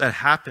that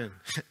happen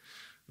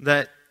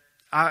that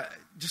I'm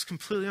just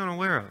completely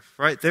unaware of,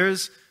 right?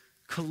 There's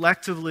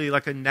collectively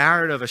like a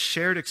narrative, a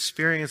shared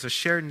experience, a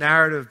shared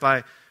narrative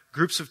by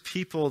groups of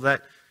people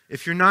that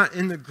if you're not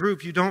in the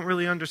group, you don't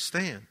really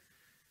understand.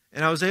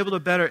 And I was able to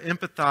better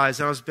empathize,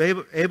 and I was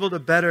able to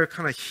better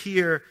kind of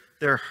hear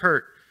their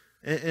hurt.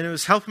 And it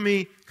was helping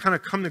me kind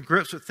of come to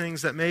grips with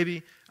things that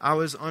maybe I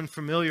was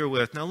unfamiliar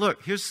with. Now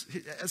look,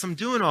 as I'm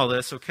doing all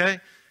this, okay,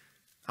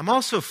 I'm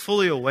also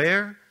fully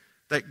aware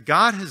that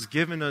God has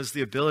given us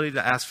the ability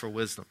to ask for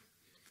wisdom.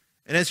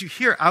 And as you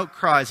hear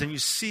outcries and you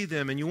see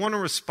them and you want to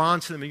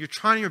respond to them and you're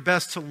trying your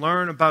best to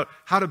learn about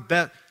how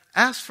to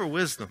ask for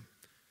wisdom.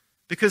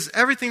 Because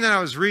everything that I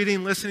was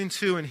reading, listening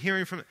to, and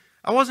hearing from,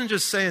 I wasn't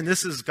just saying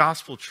this is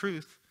gospel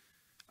truth.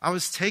 I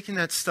was taking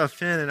that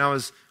stuff in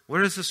and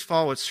where does this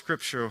fall with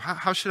Scripture?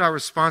 How should I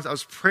respond? I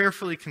was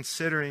prayerfully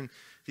considering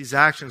these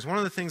actions. One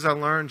of the things I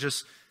learned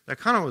just that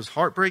kind of was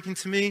heartbreaking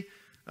to me,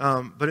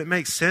 but it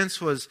makes sense,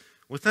 was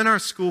within our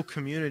school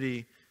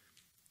community,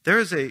 there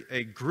is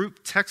a group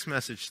text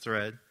message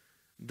thread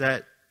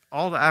that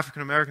all the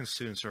African American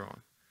students are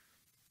on.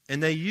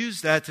 And they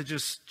use that to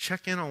just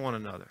check in on one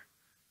another.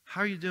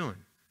 How are you doing?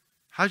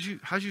 How'd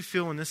you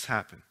feel when this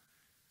happened?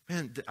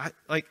 Man,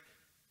 and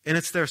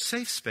it's their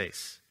safe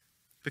space.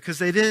 Because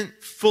they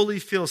didn't fully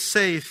feel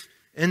safe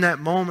in that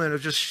moment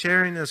of just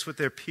sharing this with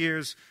their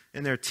peers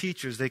and their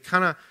teachers. They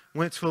kind of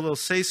went to a little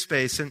safe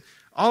space. And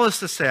all this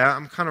to say,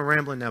 I'm kind of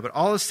rambling now, but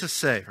all this to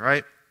say,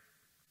 right?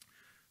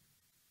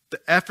 The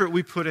effort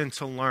we put in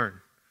to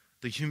learn,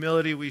 the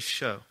humility we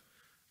show,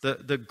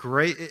 the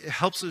grace, it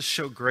helps us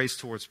show grace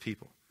towards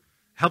people.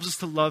 It helps us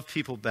to love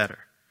people better,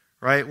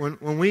 right?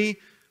 When we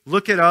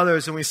look at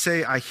others and we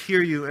say, I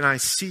hear you and I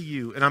see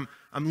you and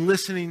I'm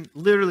listening,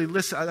 literally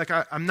listening.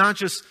 I'm not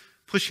just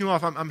pushing you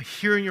off. I'm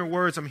hearing your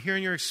words. I'm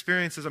hearing your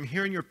experiences. I'm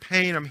hearing your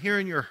pain. I'm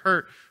hearing your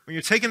hurt. When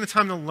you're taking the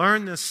time to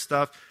learn this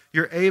stuff,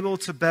 you're able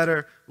to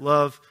better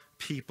love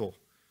people.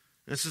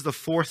 And this is the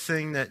fourth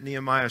thing that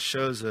Nehemiah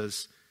shows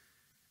us,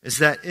 is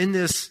that in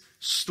this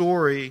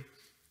story,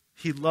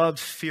 he loved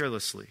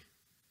fearlessly.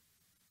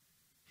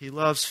 He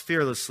loves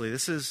fearlessly.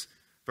 This is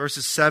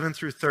verses 7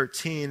 through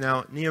 13.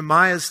 Now,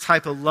 Nehemiah's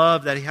type of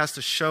love that he has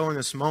to show in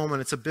this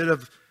moment, it's a bit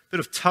of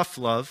tough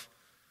love,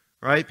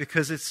 right?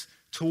 Because it's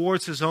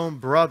towards his own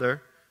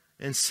brother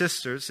and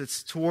sisters.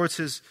 It's towards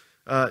his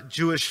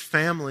Jewish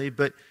family.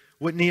 But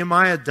what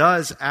Nehemiah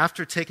does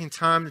after taking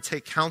time to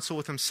take counsel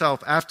with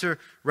himself, after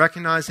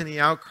recognizing the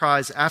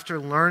outcries, after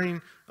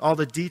learning all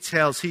the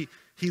details, he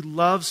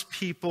loves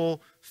people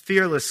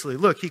fearlessly.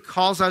 Look, he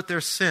calls out their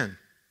sin.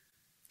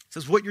 He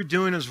says, what you're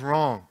doing is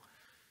wrong.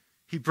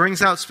 He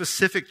brings out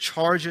specific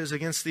charges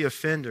against the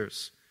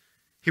offenders.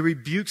 He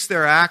rebukes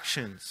their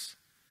actions.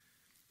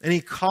 And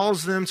he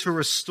calls them to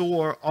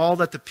restore all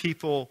that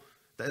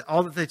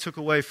they took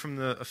away from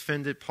the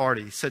offended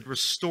party. He said,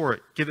 restore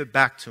it, give it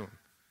back to them.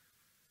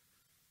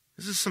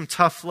 This is some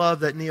tough love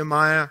that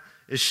Nehemiah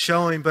is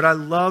showing, but I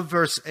love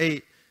verse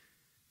 8.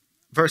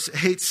 Verse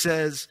 8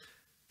 says,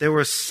 they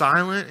were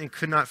silent and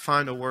could not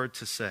find a word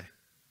to say.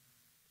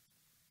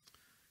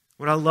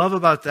 What I love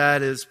about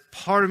that is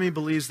part of me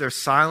believes their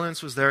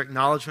silence was their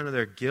acknowledgement of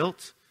their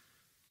guilt,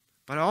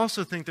 but I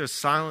also think their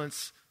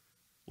silence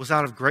was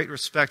out of great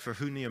respect for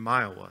who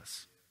Nehemiah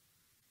was.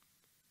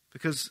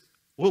 Because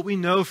what we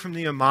know from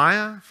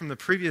Nehemiah, from the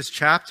previous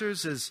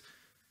chapters, is,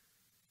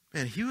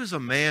 man, he was a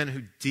man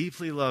who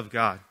deeply loved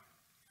God.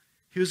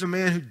 He was a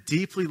man who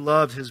deeply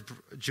loved his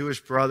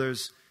Jewish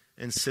brothers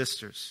and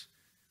sisters.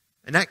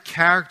 And that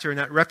character and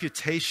that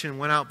reputation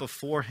went out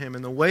before him.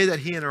 And the way that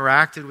he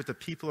interacted with the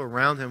people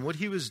around him, what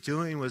he was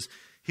doing was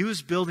he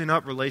was building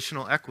up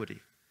relational equity.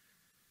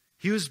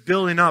 He was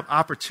building up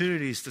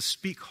opportunities to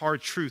speak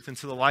hard truth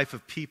into the life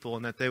of people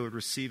and that they would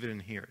receive it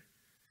and hear it.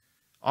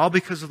 All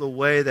because of the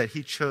way that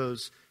he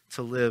chose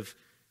to live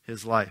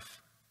his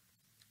life.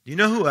 Do you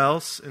know who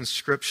else in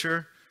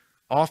Scripture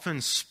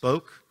often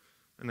spoke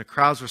and the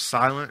crowds were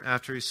silent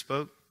after he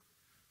spoke?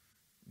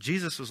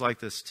 Jesus was like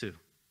this too.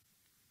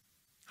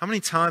 How many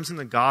times in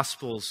the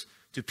Gospels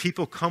do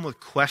people come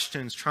with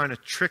questions trying to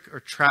trick or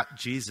trap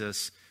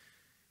Jesus,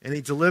 and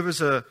he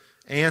delivers an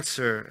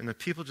answer and the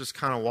people just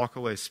kind of walk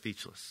away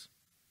speechless?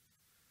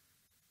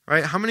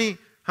 Right? How many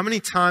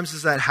times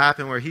does that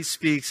happen where he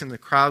speaks and the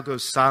crowd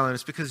goes silent?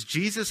 It's because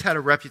Jesus had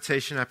a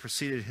reputation that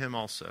preceded him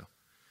also.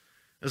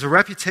 There's a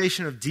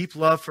reputation of deep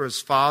love for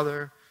his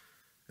Father,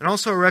 and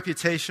also a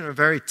reputation of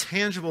very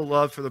tangible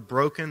love for the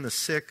broken, the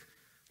sick,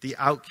 the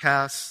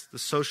outcasts, the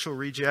social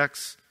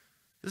rejects.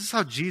 This is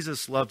how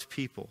Jesus loved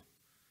people.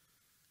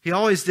 He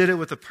always did it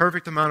with a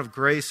perfect amount of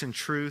grace and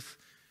truth.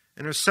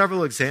 And there's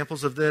several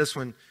examples of this.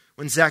 When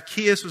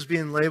Zacchaeus was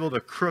being labeled a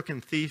crook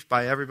and thief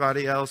by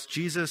everybody else,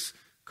 Jesus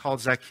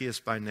called Zacchaeus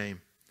by name.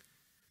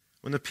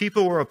 When the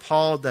people were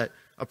appalled that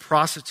a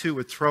prostitute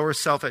would throw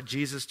herself at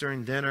Jesus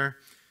during dinner,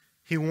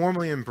 he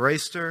warmly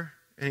embraced her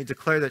and he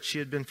declared that she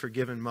had been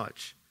forgiven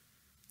much.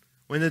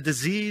 When the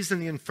diseased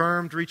and the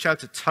infirmed reached out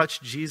to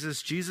touch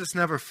Jesus, Jesus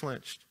never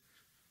flinched.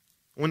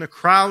 When the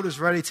crowd was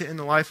ready to end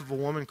the life of a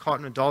woman caught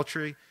in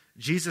adultery,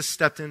 Jesus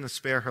stepped in to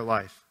spare her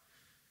life.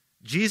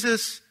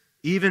 Jesus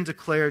even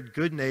declared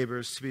good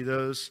neighbors to be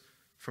those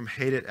from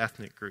hated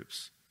ethnic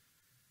groups.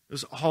 It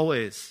was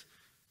always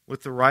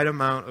with the right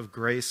amount of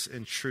grace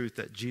and truth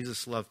that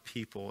Jesus loved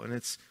people. And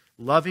it's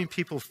loving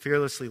people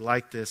fearlessly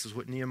like this is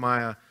what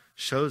Nehemiah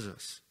shows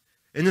us.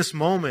 In this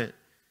moment,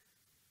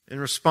 in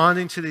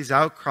responding to these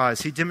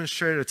outcries, he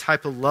demonstrated a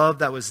type of love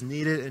that was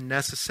needed and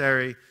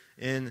necessary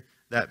in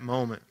that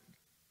moment.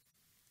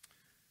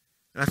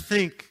 And I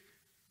think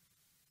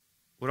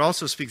what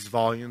also speaks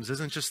volumes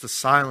isn't just the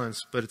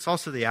silence, but it's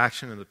also the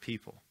action of the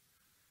people.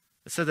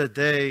 It said that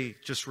they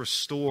just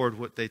restored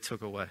what they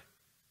took away.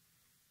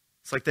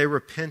 It's like they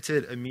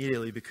repented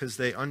immediately because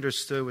they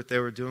understood what they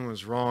were doing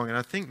was wrong. And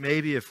I think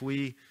maybe if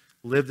we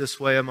live this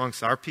way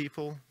amongst our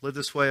people, live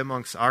this way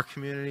amongst our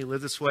community,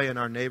 live this way in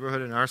our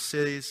neighborhood, in our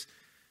cities,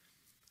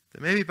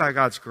 then maybe by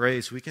God's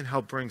grace we can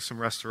help bring some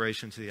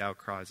restoration to the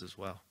outcries as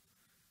well.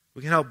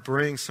 We can help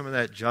bring some of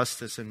that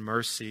justice and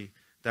mercy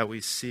that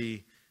we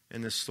see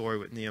in this story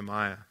with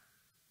Nehemiah.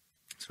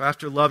 So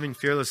after loving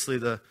fearlessly,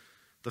 the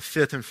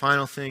fifth and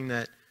final thing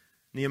that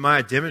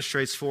Nehemiah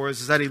demonstrates for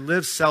us is that he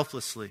lives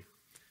selflessly.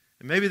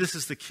 And maybe this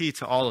is the key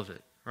to all of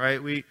it,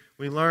 right? We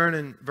learn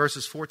in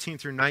verses 14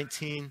 through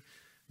 19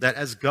 that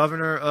as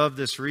governor of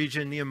this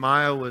region,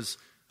 Nehemiah was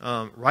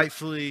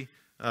rightfully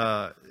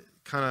kind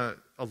of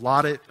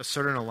allotted a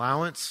certain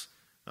allowance,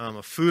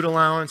 a food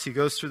allowance. He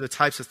goes through the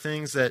types of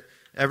things that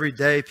every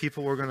day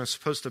people were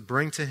supposed to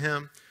bring to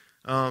him.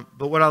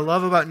 But what I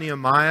love about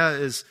Nehemiah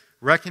is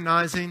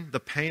recognizing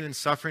the pain and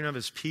suffering of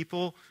his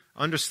people,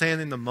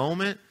 understanding the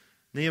moment.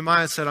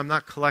 Nehemiah said, I'm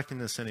not collecting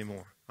this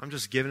anymore. I'm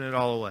just giving it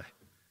all away.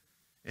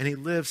 And he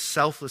lived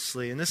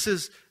selflessly. And this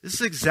is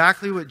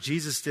exactly what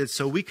Jesus did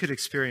so we could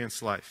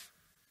experience life.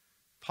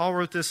 Paul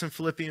wrote this in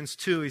Philippians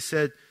 2. He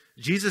said,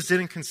 Jesus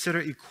didn't consider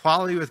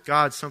equality with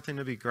God something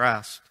to be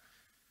grasped,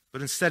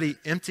 but instead he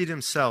emptied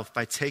himself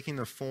by taking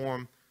the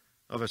form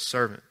of a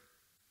servant.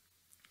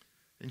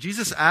 And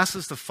Jesus asks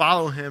us to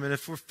follow him, and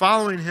if we're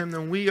following him,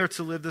 then we are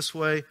to live this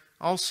way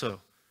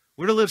also.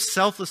 We're to live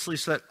selflessly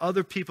so that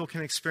other people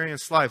can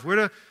experience life. We're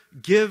to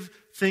give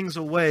things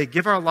away,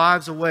 give our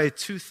lives away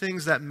to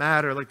things that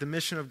matter, like the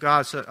mission of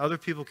God, so that other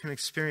people can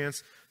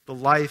experience the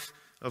life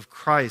of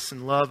Christ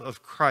and love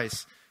of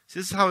Christ. See,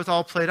 this is how it's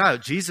all played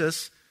out.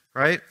 Jesus,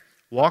 right,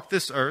 walked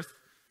this earth,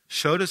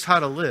 showed us how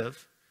to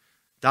live,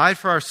 died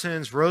for our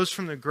sins, rose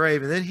from the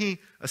grave, and then he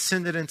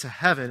ascended into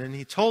heaven. And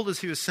he told us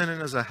he was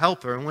sending as a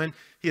helper. And when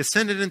he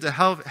ascended into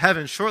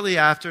heaven, shortly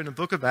after, in the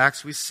book of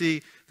Acts, we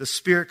see the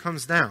Spirit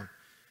comes down.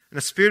 And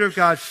the Spirit of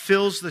God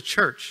fills the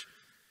church.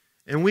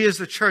 And we as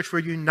the church, we're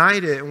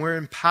united and we're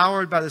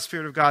empowered by the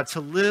Spirit of God to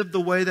live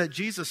the way that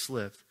Jesus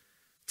lived,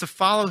 to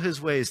follow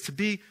his ways, to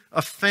be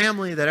a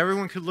family that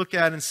everyone could look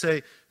at and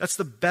say, that's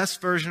the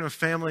best version of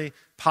family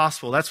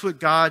possible. That's what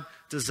God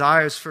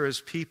desires for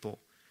his people.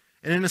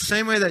 And in the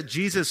same way that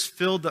Jesus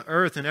filled the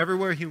earth and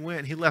everywhere he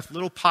went, he left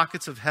little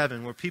pockets of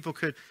heaven where people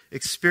could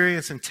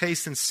experience and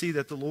taste and see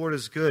that the Lord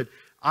is good.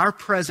 Our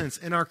presence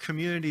in our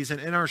communities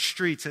and in our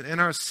streets and in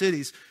our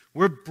cities,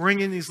 we're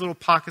bringing these little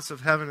pockets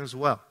of heaven as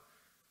well.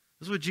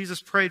 This is what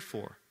Jesus prayed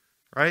for,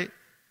 right?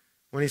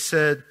 When he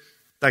said,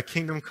 thy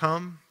kingdom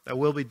come, thy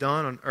will be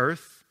done on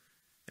earth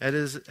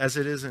as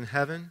it is in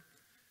heaven.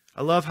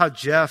 I love how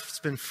Jeff's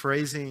been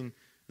phrasing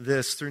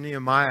this through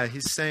Nehemiah.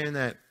 He's saying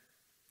that,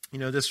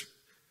 this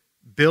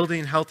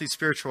building healthy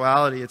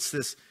spirituality, it's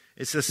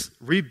this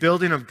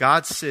rebuilding of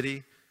God's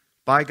city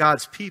by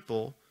God's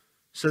people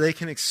so they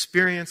can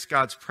experience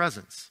God's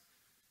presence.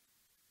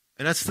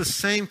 And that's the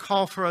same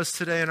call for us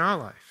today in our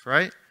life,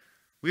 right?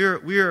 We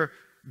are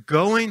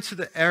going to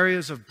the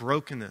areas of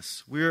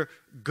brokenness. We're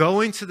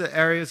going to the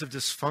areas of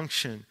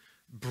dysfunction,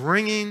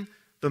 bringing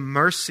the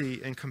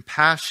mercy and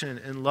compassion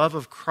and love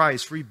of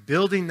Christ,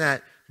 rebuilding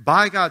that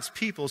by God's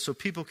people so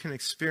people can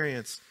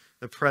experience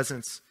the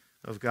presence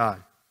of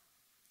God.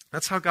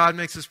 That's how God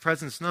makes his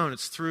presence known.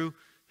 It's through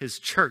his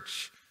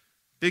church,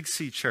 Big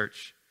C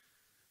Church.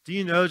 Do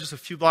you know just a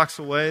few blocks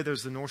away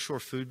there's the North Shore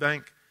Food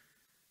Bank?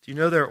 Do you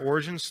know their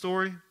origin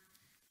story? It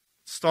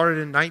started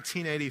in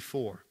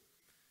 1984.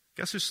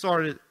 Guess who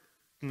started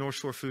the North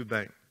Shore Food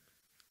Bank?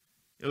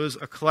 It was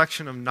a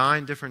collection of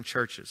 9 different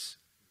churches.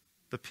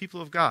 The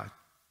people of God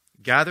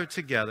gathered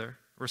together,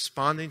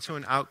 responding to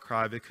an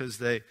outcry because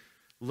they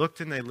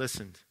looked and they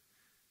listened,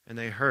 and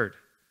they heard,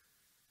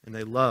 and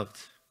they loved,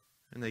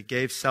 and they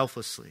gave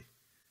selflessly.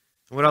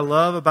 And what I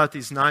love about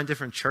these 9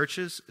 different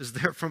churches is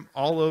they're from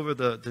all over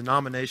the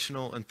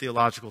denominational and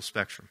theological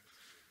spectrum.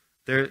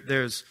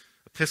 There's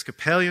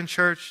Episcopalian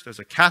church, there's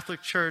a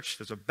Catholic church,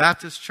 there's a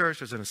Baptist church,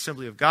 there's an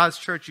Assembly of God's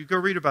church. You go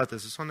read about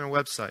this. It's on their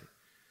website.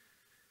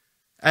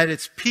 At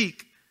its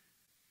peak,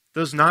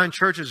 those 9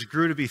 churches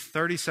grew to be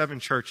 37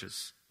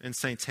 churches in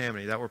St.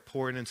 Tammany that were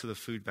pouring into the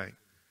food bank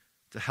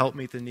to help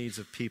meet the needs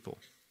of people.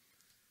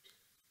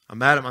 I'm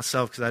mad at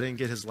myself because I didn't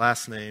get his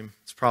last name.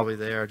 It's probably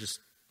there. I just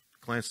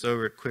glanced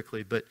over it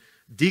quickly. But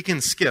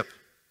Deacon Skip,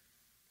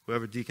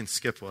 whoever Deacon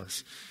Skip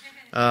was,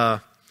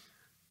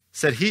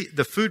 said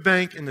the food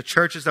bank and the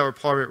churches that were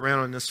part of it ran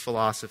on this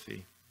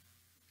philosophy.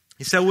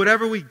 He said,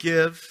 whatever we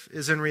give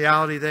is in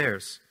reality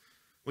theirs,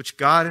 which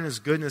God in his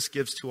goodness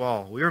gives to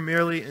all. We are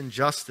merely in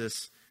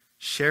justice,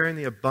 sharing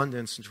the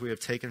abundance which we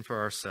have taken for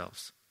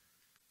ourselves.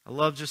 I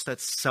love just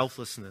that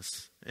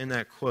selflessness in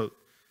that quote.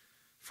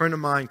 A friend of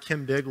mine,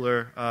 Kim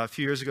Bigler, a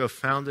few years ago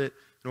founded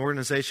an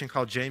organization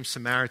called James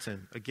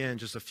Samaritan. Again,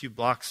 just a few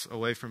blocks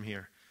away from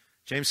here.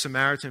 James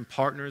Samaritan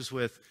partners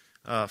with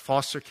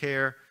foster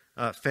care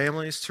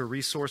families to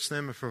resource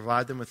them and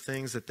provide them with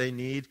things that they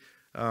need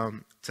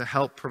to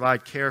help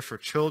provide care for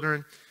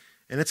children.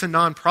 And it's a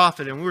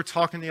nonprofit. And we were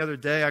talking the other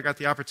day. I got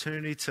the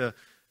opportunity to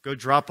go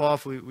drop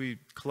off. We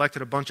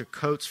collected a bunch of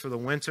coats for the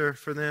winter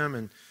for them.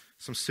 And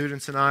some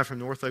students and I from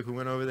Northlake, we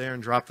went over there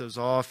and dropped those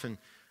off. And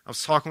I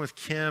was talking with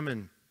Kim,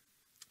 and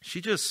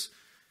she just,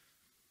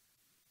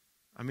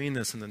 I mean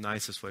this in the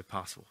nicest way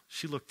possible.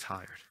 She looked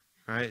tired,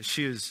 right?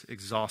 She was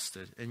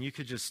exhausted. And you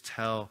could just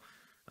tell,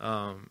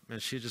 and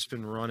she had just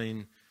been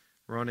running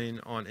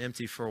on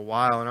empty for a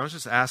while. And I was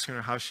just asking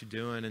her, how's she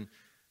doing? And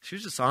she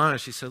was just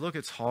honest. She said, look,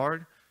 it's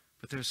hard,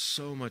 but there's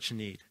so much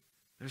need.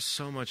 There's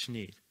so much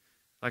need.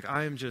 Like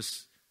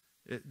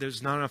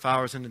there's not enough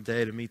hours in the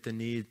day to meet the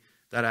need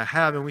that I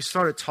have. And we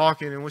started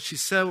talking, and what she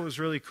said was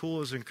really cool,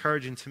 was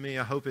encouraging to me.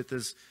 I hope it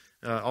is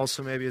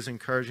also maybe is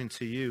encouraging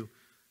to you.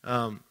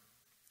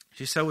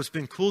 She said what's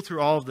been cool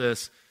through all of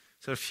this,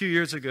 so a few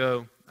years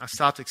ago, I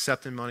stopped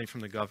accepting money from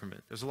the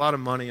government. There's a lot of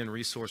money and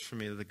resource for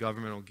me that the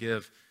government will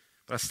give,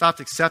 but I stopped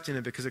accepting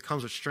it because it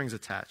comes with strings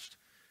attached.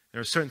 There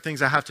are certain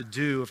things I have to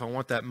do if I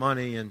want that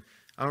money, and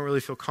I don't really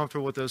feel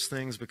comfortable with those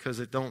things because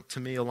it don't, to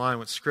me, align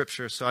with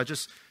Scripture. So I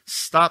just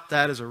stopped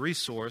that as a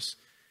resource,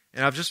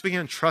 and I've just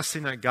began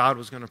trusting that God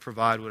was going to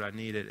provide what I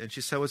needed. And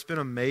she said what's been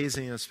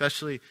amazing,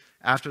 especially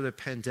after the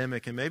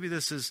pandemic, and maybe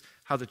this is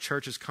how the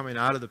church is coming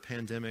out of the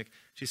pandemic,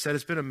 she said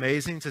it's been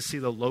amazing to see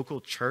the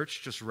local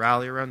church just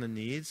rally around the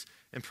needs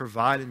and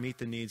provide and meet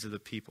the needs of the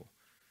people.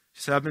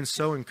 She said, I've been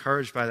so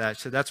encouraged by that.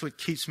 She said, that's what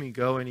keeps me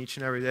going each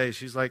and every day.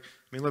 She's like,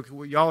 I mean, look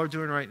what y'all are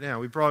doing right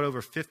now. We brought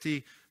over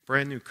 50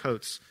 brand new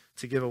coats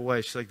to give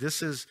away. She's like,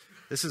 this is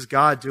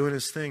God doing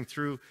his thing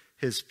through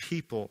his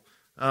people.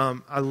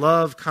 I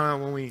love kind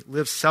of when we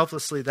live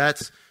selflessly,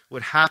 that's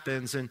what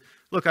happens. And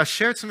look, I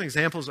shared some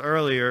examples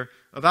earlier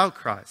of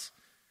outcries.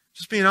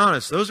 Just being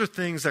honest, those are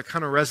things that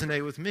kind of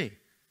resonate with me.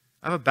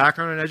 I have a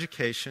background in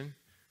education,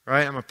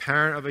 right? I'm a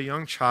parent of a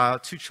young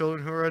child, 2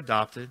 children who are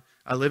adopted.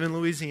 I live in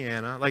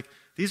Louisiana. Like,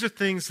 these are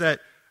things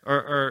that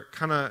are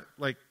kind of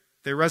like,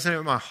 they resonate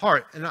with my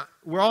heart. And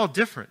we're all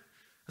different.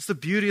 That's the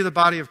beauty of the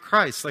body of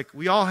Christ. Like,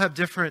 we all have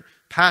different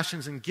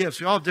passions and gifts.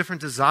 We all have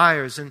different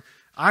desires. And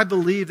I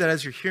believe that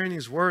as you're hearing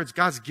these words,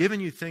 God's given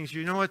you things.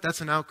 You know what?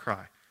 That's an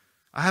outcry.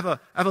 I have a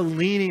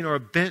leaning or a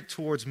bent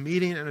towards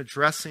meeting and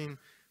addressing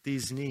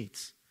these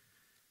needs.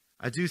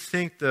 I do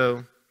think,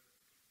 though,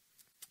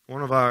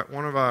 one of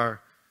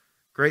our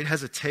great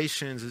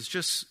hesitations is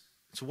just,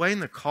 it's weighing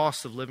the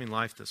cost of living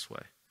life this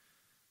way.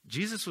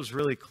 Jesus was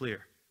really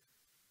clear.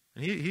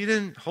 And he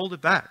didn't hold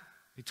it back.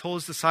 He told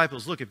his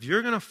disciples, look, if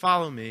you're going to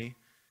follow me,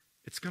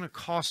 it's going to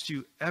cost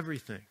you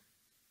everything.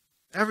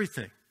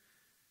 Everything.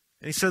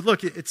 And he said,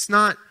 look, it's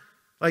not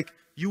like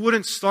you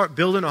wouldn't start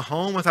building a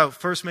home without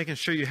first making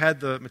sure you had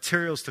the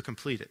materials to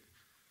complete it.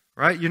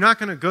 Right? You're not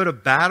going to go to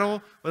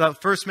battle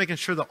without first making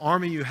sure the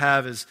army you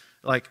have is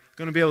like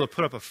going to be able to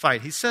put up a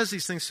fight. He says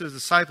these things to his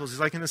disciples. He's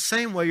like, in the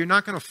same way, you're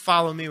not going to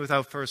follow me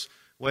without first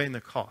weighing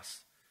the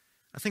cost.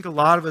 I think a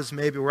lot of us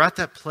maybe we're at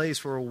that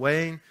place where we're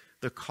weighing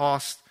the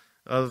cost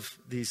of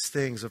these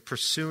things, of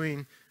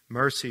pursuing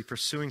mercy,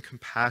 pursuing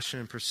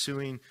compassion,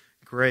 pursuing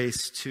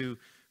grace to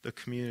the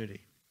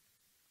community.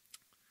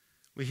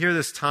 We hear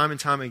this time and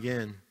time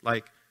again,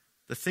 like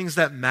the things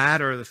that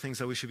matter are the things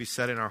that we should be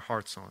setting our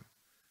hearts on.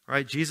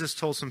 Right? Jesus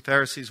told some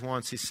Pharisees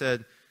once, he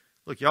said,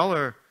 look, y'all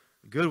are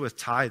good with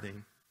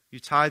tithing. You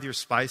tithe your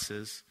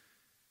spices,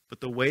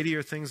 but the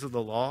weightier things of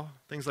the law,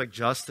 things like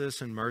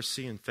justice and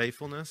mercy and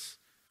faithfulness,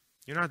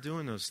 you're not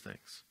doing those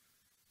things.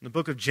 In the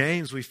book of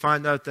James, we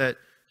find out that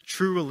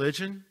true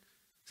religion,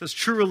 it says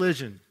true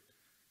religion,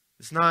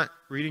 it's not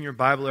reading your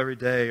Bible every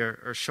day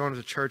or showing up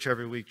to church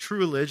every week. True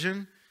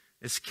religion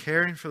is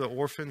caring for the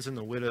orphans and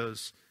the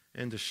widows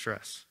in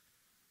distress.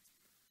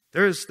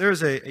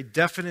 There's a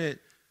definite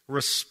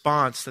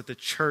response that the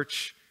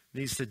church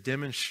needs to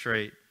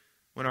demonstrate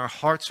when our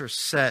hearts are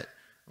set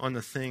on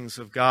the things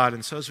of God.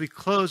 And so as we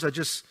close, I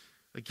just,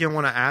 again,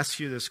 want to ask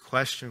you this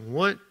question.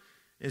 What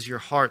is your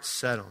heart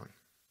set on?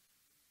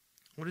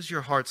 What is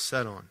your heart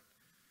set on?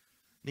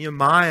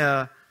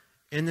 Nehemiah,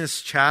 in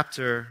this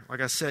chapter, like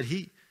I said,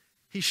 he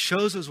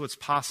shows us what's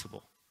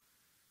possible,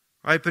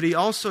 right? But he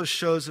also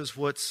shows us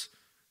what's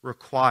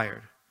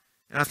required.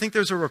 And I think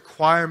there's a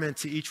requirement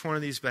to each one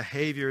of these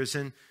behaviors,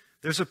 and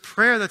there's a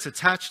prayer that's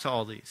attached to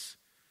all these,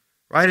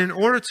 right? In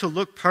order to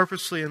look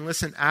purposely and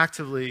listen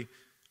actively,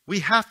 we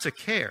have to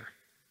care.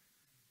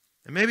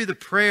 And maybe the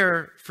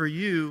prayer for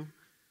you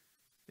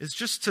is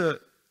just to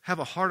have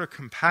a heart of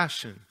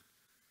compassion,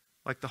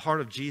 like the heart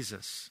of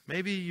Jesus.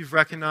 Maybe you've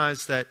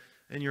recognized that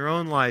in your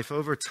own life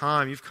over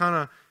time,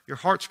 your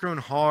heart's grown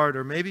hard,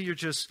 or maybe you're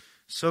just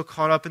so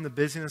caught up in the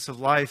busyness of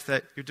life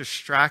that you're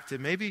distracted.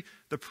 Maybe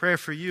the prayer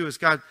for you is,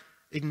 God,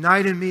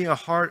 ignite in me a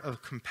heart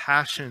of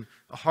compassion,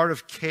 a heart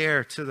of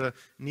care to the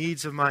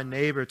needs of my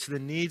neighbor, to the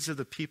needs of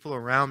the people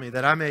around me,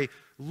 that I may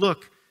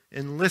look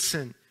and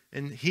listen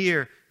and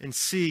hear and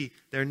see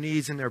their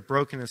needs and their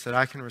brokenness, that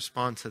I can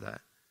respond to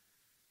that.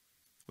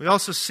 We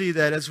also see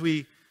that as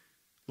we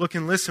look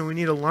and listen, we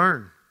need to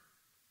learn.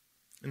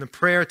 And the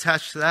prayer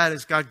attached to that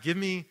is, God, give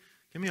me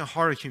a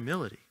heart of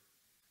humility.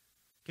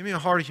 Give me a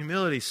heart of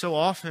humility. So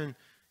often,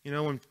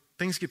 when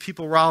things get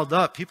people riled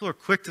up, people are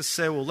quick to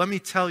say, well, let me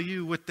tell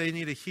you what they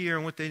need to hear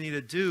and what they need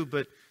to do.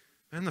 But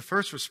then the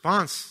first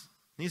response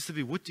needs to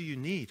be, what do you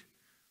need?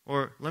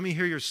 Or let me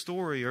hear your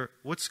story, or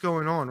what's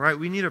going on, right?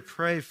 We need to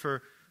pray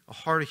for a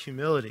heart of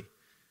humility.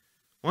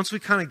 Once we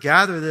kind of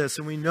gather this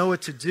and we know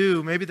what to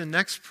do, maybe the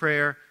next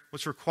prayer,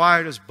 what's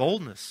required is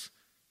boldness,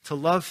 to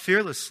love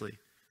fearlessly.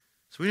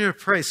 So we need to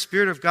pray,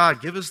 Spirit of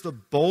God, give us the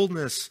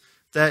boldness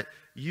that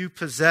you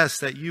possess,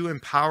 that you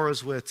empower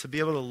us with, to be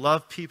able to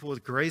love people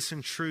with grace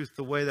and truth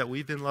the way that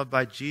we've been loved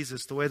by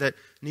Jesus, the way that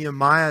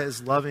Nehemiah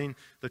is loving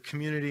the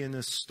community in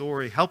this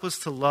story. Help us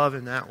to love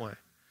in that way.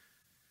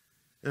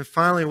 And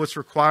finally, what's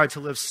required to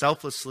live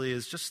selflessly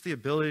is just the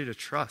ability to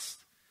trust.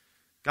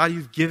 God,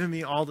 you've given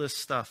me all this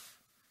stuff.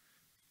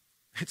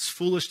 It's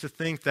foolish to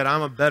think that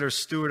I'm a better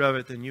steward of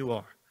it than you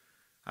are.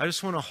 I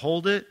just want to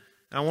hold it,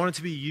 and I want it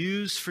to be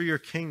used for your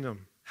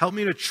kingdom. Help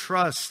me to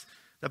trust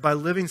that by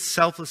living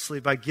selflessly,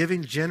 by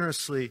giving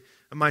generously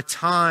of my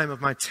time,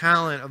 of my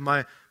talent, of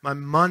my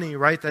money,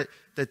 right,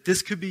 that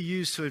this could be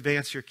used to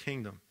advance your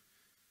kingdom.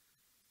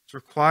 It's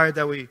required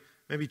that we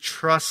maybe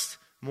trust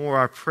more,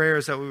 our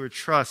prayers that we would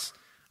trust.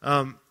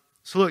 So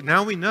look,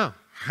 now we know,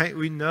 right?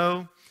 We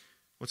know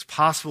what's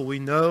possible. We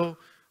know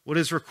what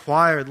is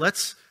required.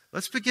 Let's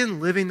begin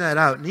living that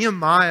out.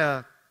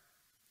 Nehemiah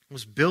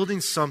was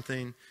building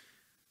something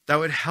that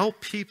would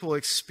help people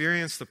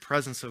experience the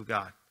presence of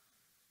God.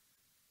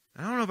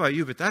 I don't know about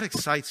you, but that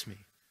excites me.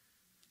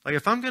 Like,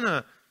 if I'm going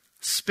to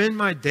spend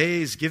my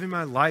days giving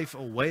my life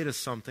away to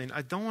something,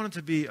 I don't want it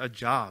to be a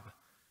job.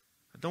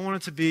 I don't want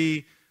it to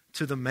be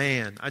to the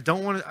man. I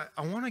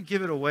want to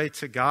give it away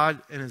to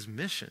God and his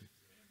mission.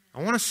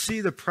 I want to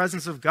see the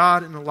presence of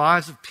God in the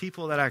lives of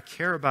people that I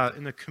care about,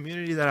 in the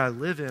community that I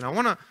live in. I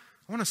want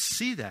to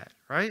see that,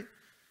 right?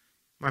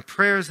 My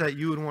prayer is that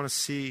you would want to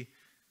see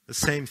the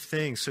same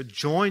thing. So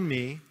join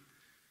me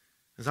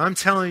as I'm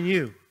telling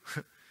you,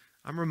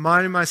 I'm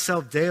reminding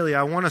myself daily,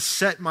 I want to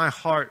set my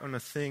heart on the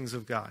things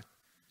of God.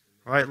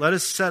 All right, let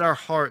us set our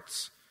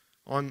hearts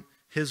on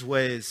his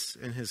ways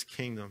and his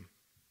kingdom.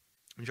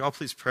 Would you all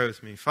please pray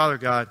with me? Father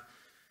God,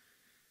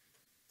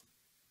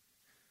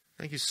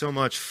 thank you so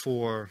much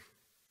for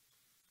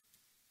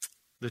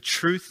the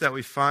truth that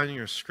we find in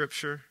your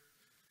scripture.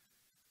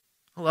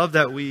 I love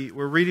that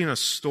we're reading a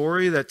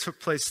story that took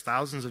place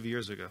thousands of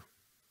years ago.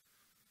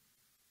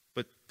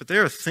 But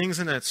there are things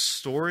in that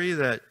story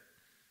that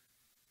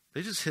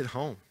they just hit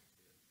home.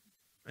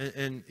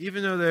 And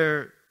even though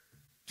they're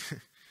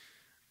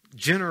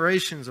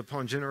generations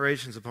upon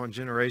generations upon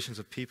generations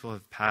of people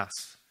have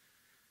passed,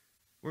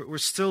 we're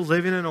still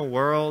living in a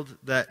world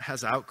that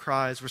has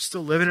outcries. We're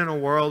still living in a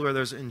world where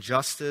there's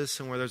injustice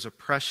and where there's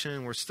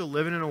oppression. We're still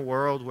living in a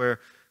world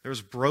where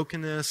there's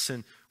brokenness.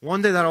 And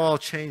one day that'll all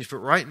change. But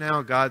right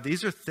now, God,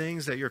 these are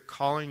things that you're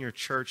calling your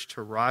church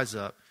to rise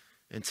up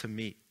and to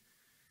meet.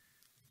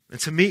 And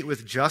to meet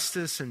with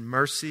justice and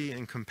mercy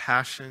and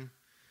compassion.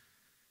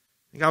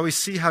 And God, we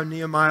see how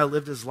Nehemiah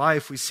lived his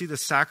life. We see the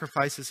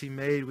sacrifices he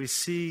made. We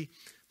see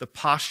the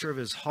posture of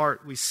his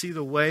heart. We see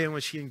the way in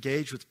which he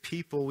engaged with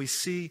people. We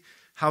see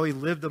how he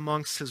lived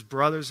amongst his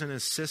brothers and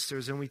his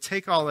sisters. And we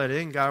take all that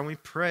in, God, and we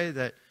pray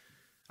that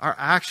our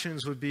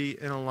actions would be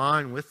in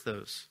line with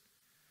those.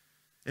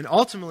 And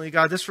ultimately,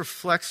 God, this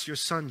reflects your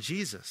son,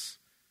 Jesus.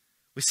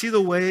 We see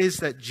the ways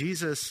that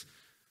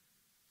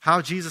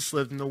how Jesus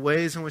lived and the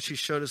ways in which he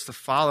showed us to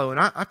follow. And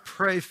I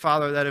pray,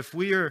 Father, that if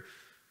we are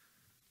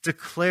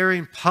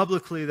declaring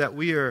publicly that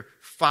we are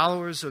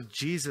followers of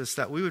Jesus,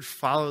 that we would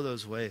follow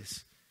those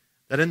ways.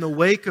 That in the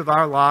wake of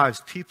our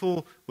lives,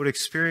 people would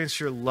experience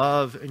your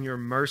love and your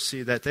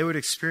mercy, that they would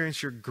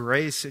experience your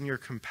grace and your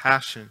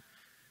compassion.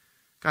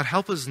 God,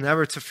 help us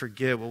never to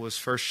forget what was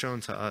first shown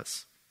to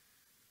us.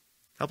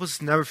 Help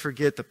us never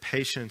forget the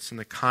patience and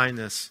the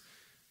kindness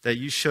that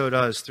you showed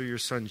us through your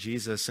son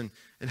Jesus. And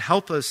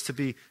help us to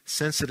be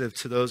sensitive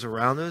to those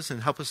around us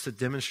and help us to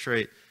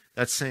demonstrate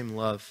that same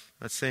love,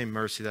 that same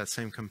mercy, that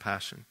same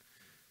compassion.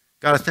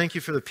 God, I thank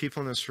you for the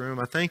people in this room.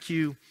 I thank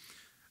you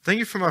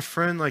for my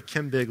friend like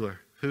Kim Bigler,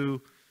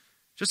 who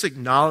just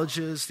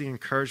acknowledges the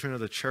encouragement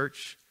of the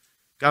church.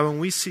 God, when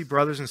we see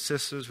brothers and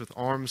sisters with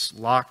arms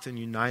locked and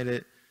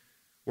united,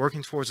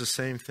 working towards the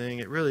same thing,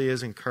 it really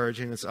is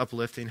encouraging. It's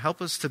uplifting.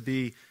 Help us to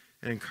be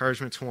an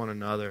encouragement to one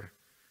another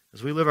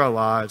as we live our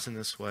lives in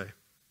this way.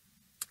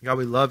 God,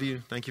 we love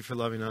you. Thank you for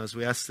loving us.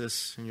 We ask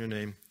this in your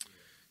name.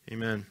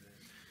 Amen.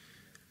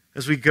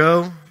 As we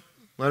go,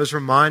 let us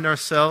remind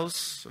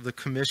ourselves of the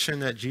commission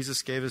that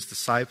Jesus gave his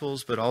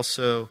disciples, but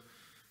also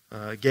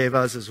gave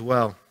us as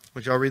well.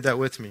 Would y'all read that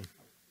with me?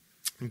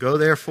 Go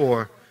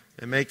therefore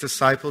and make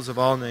disciples of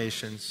all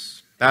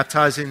nations,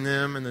 baptizing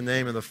them in the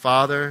name of the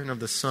Father and of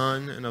the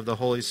Son and of the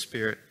Holy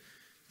Spirit,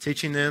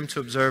 teaching them to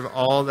observe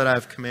all that I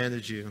have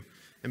commanded you.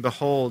 And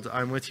behold,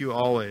 I am with you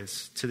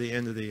always to the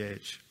end of the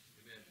age.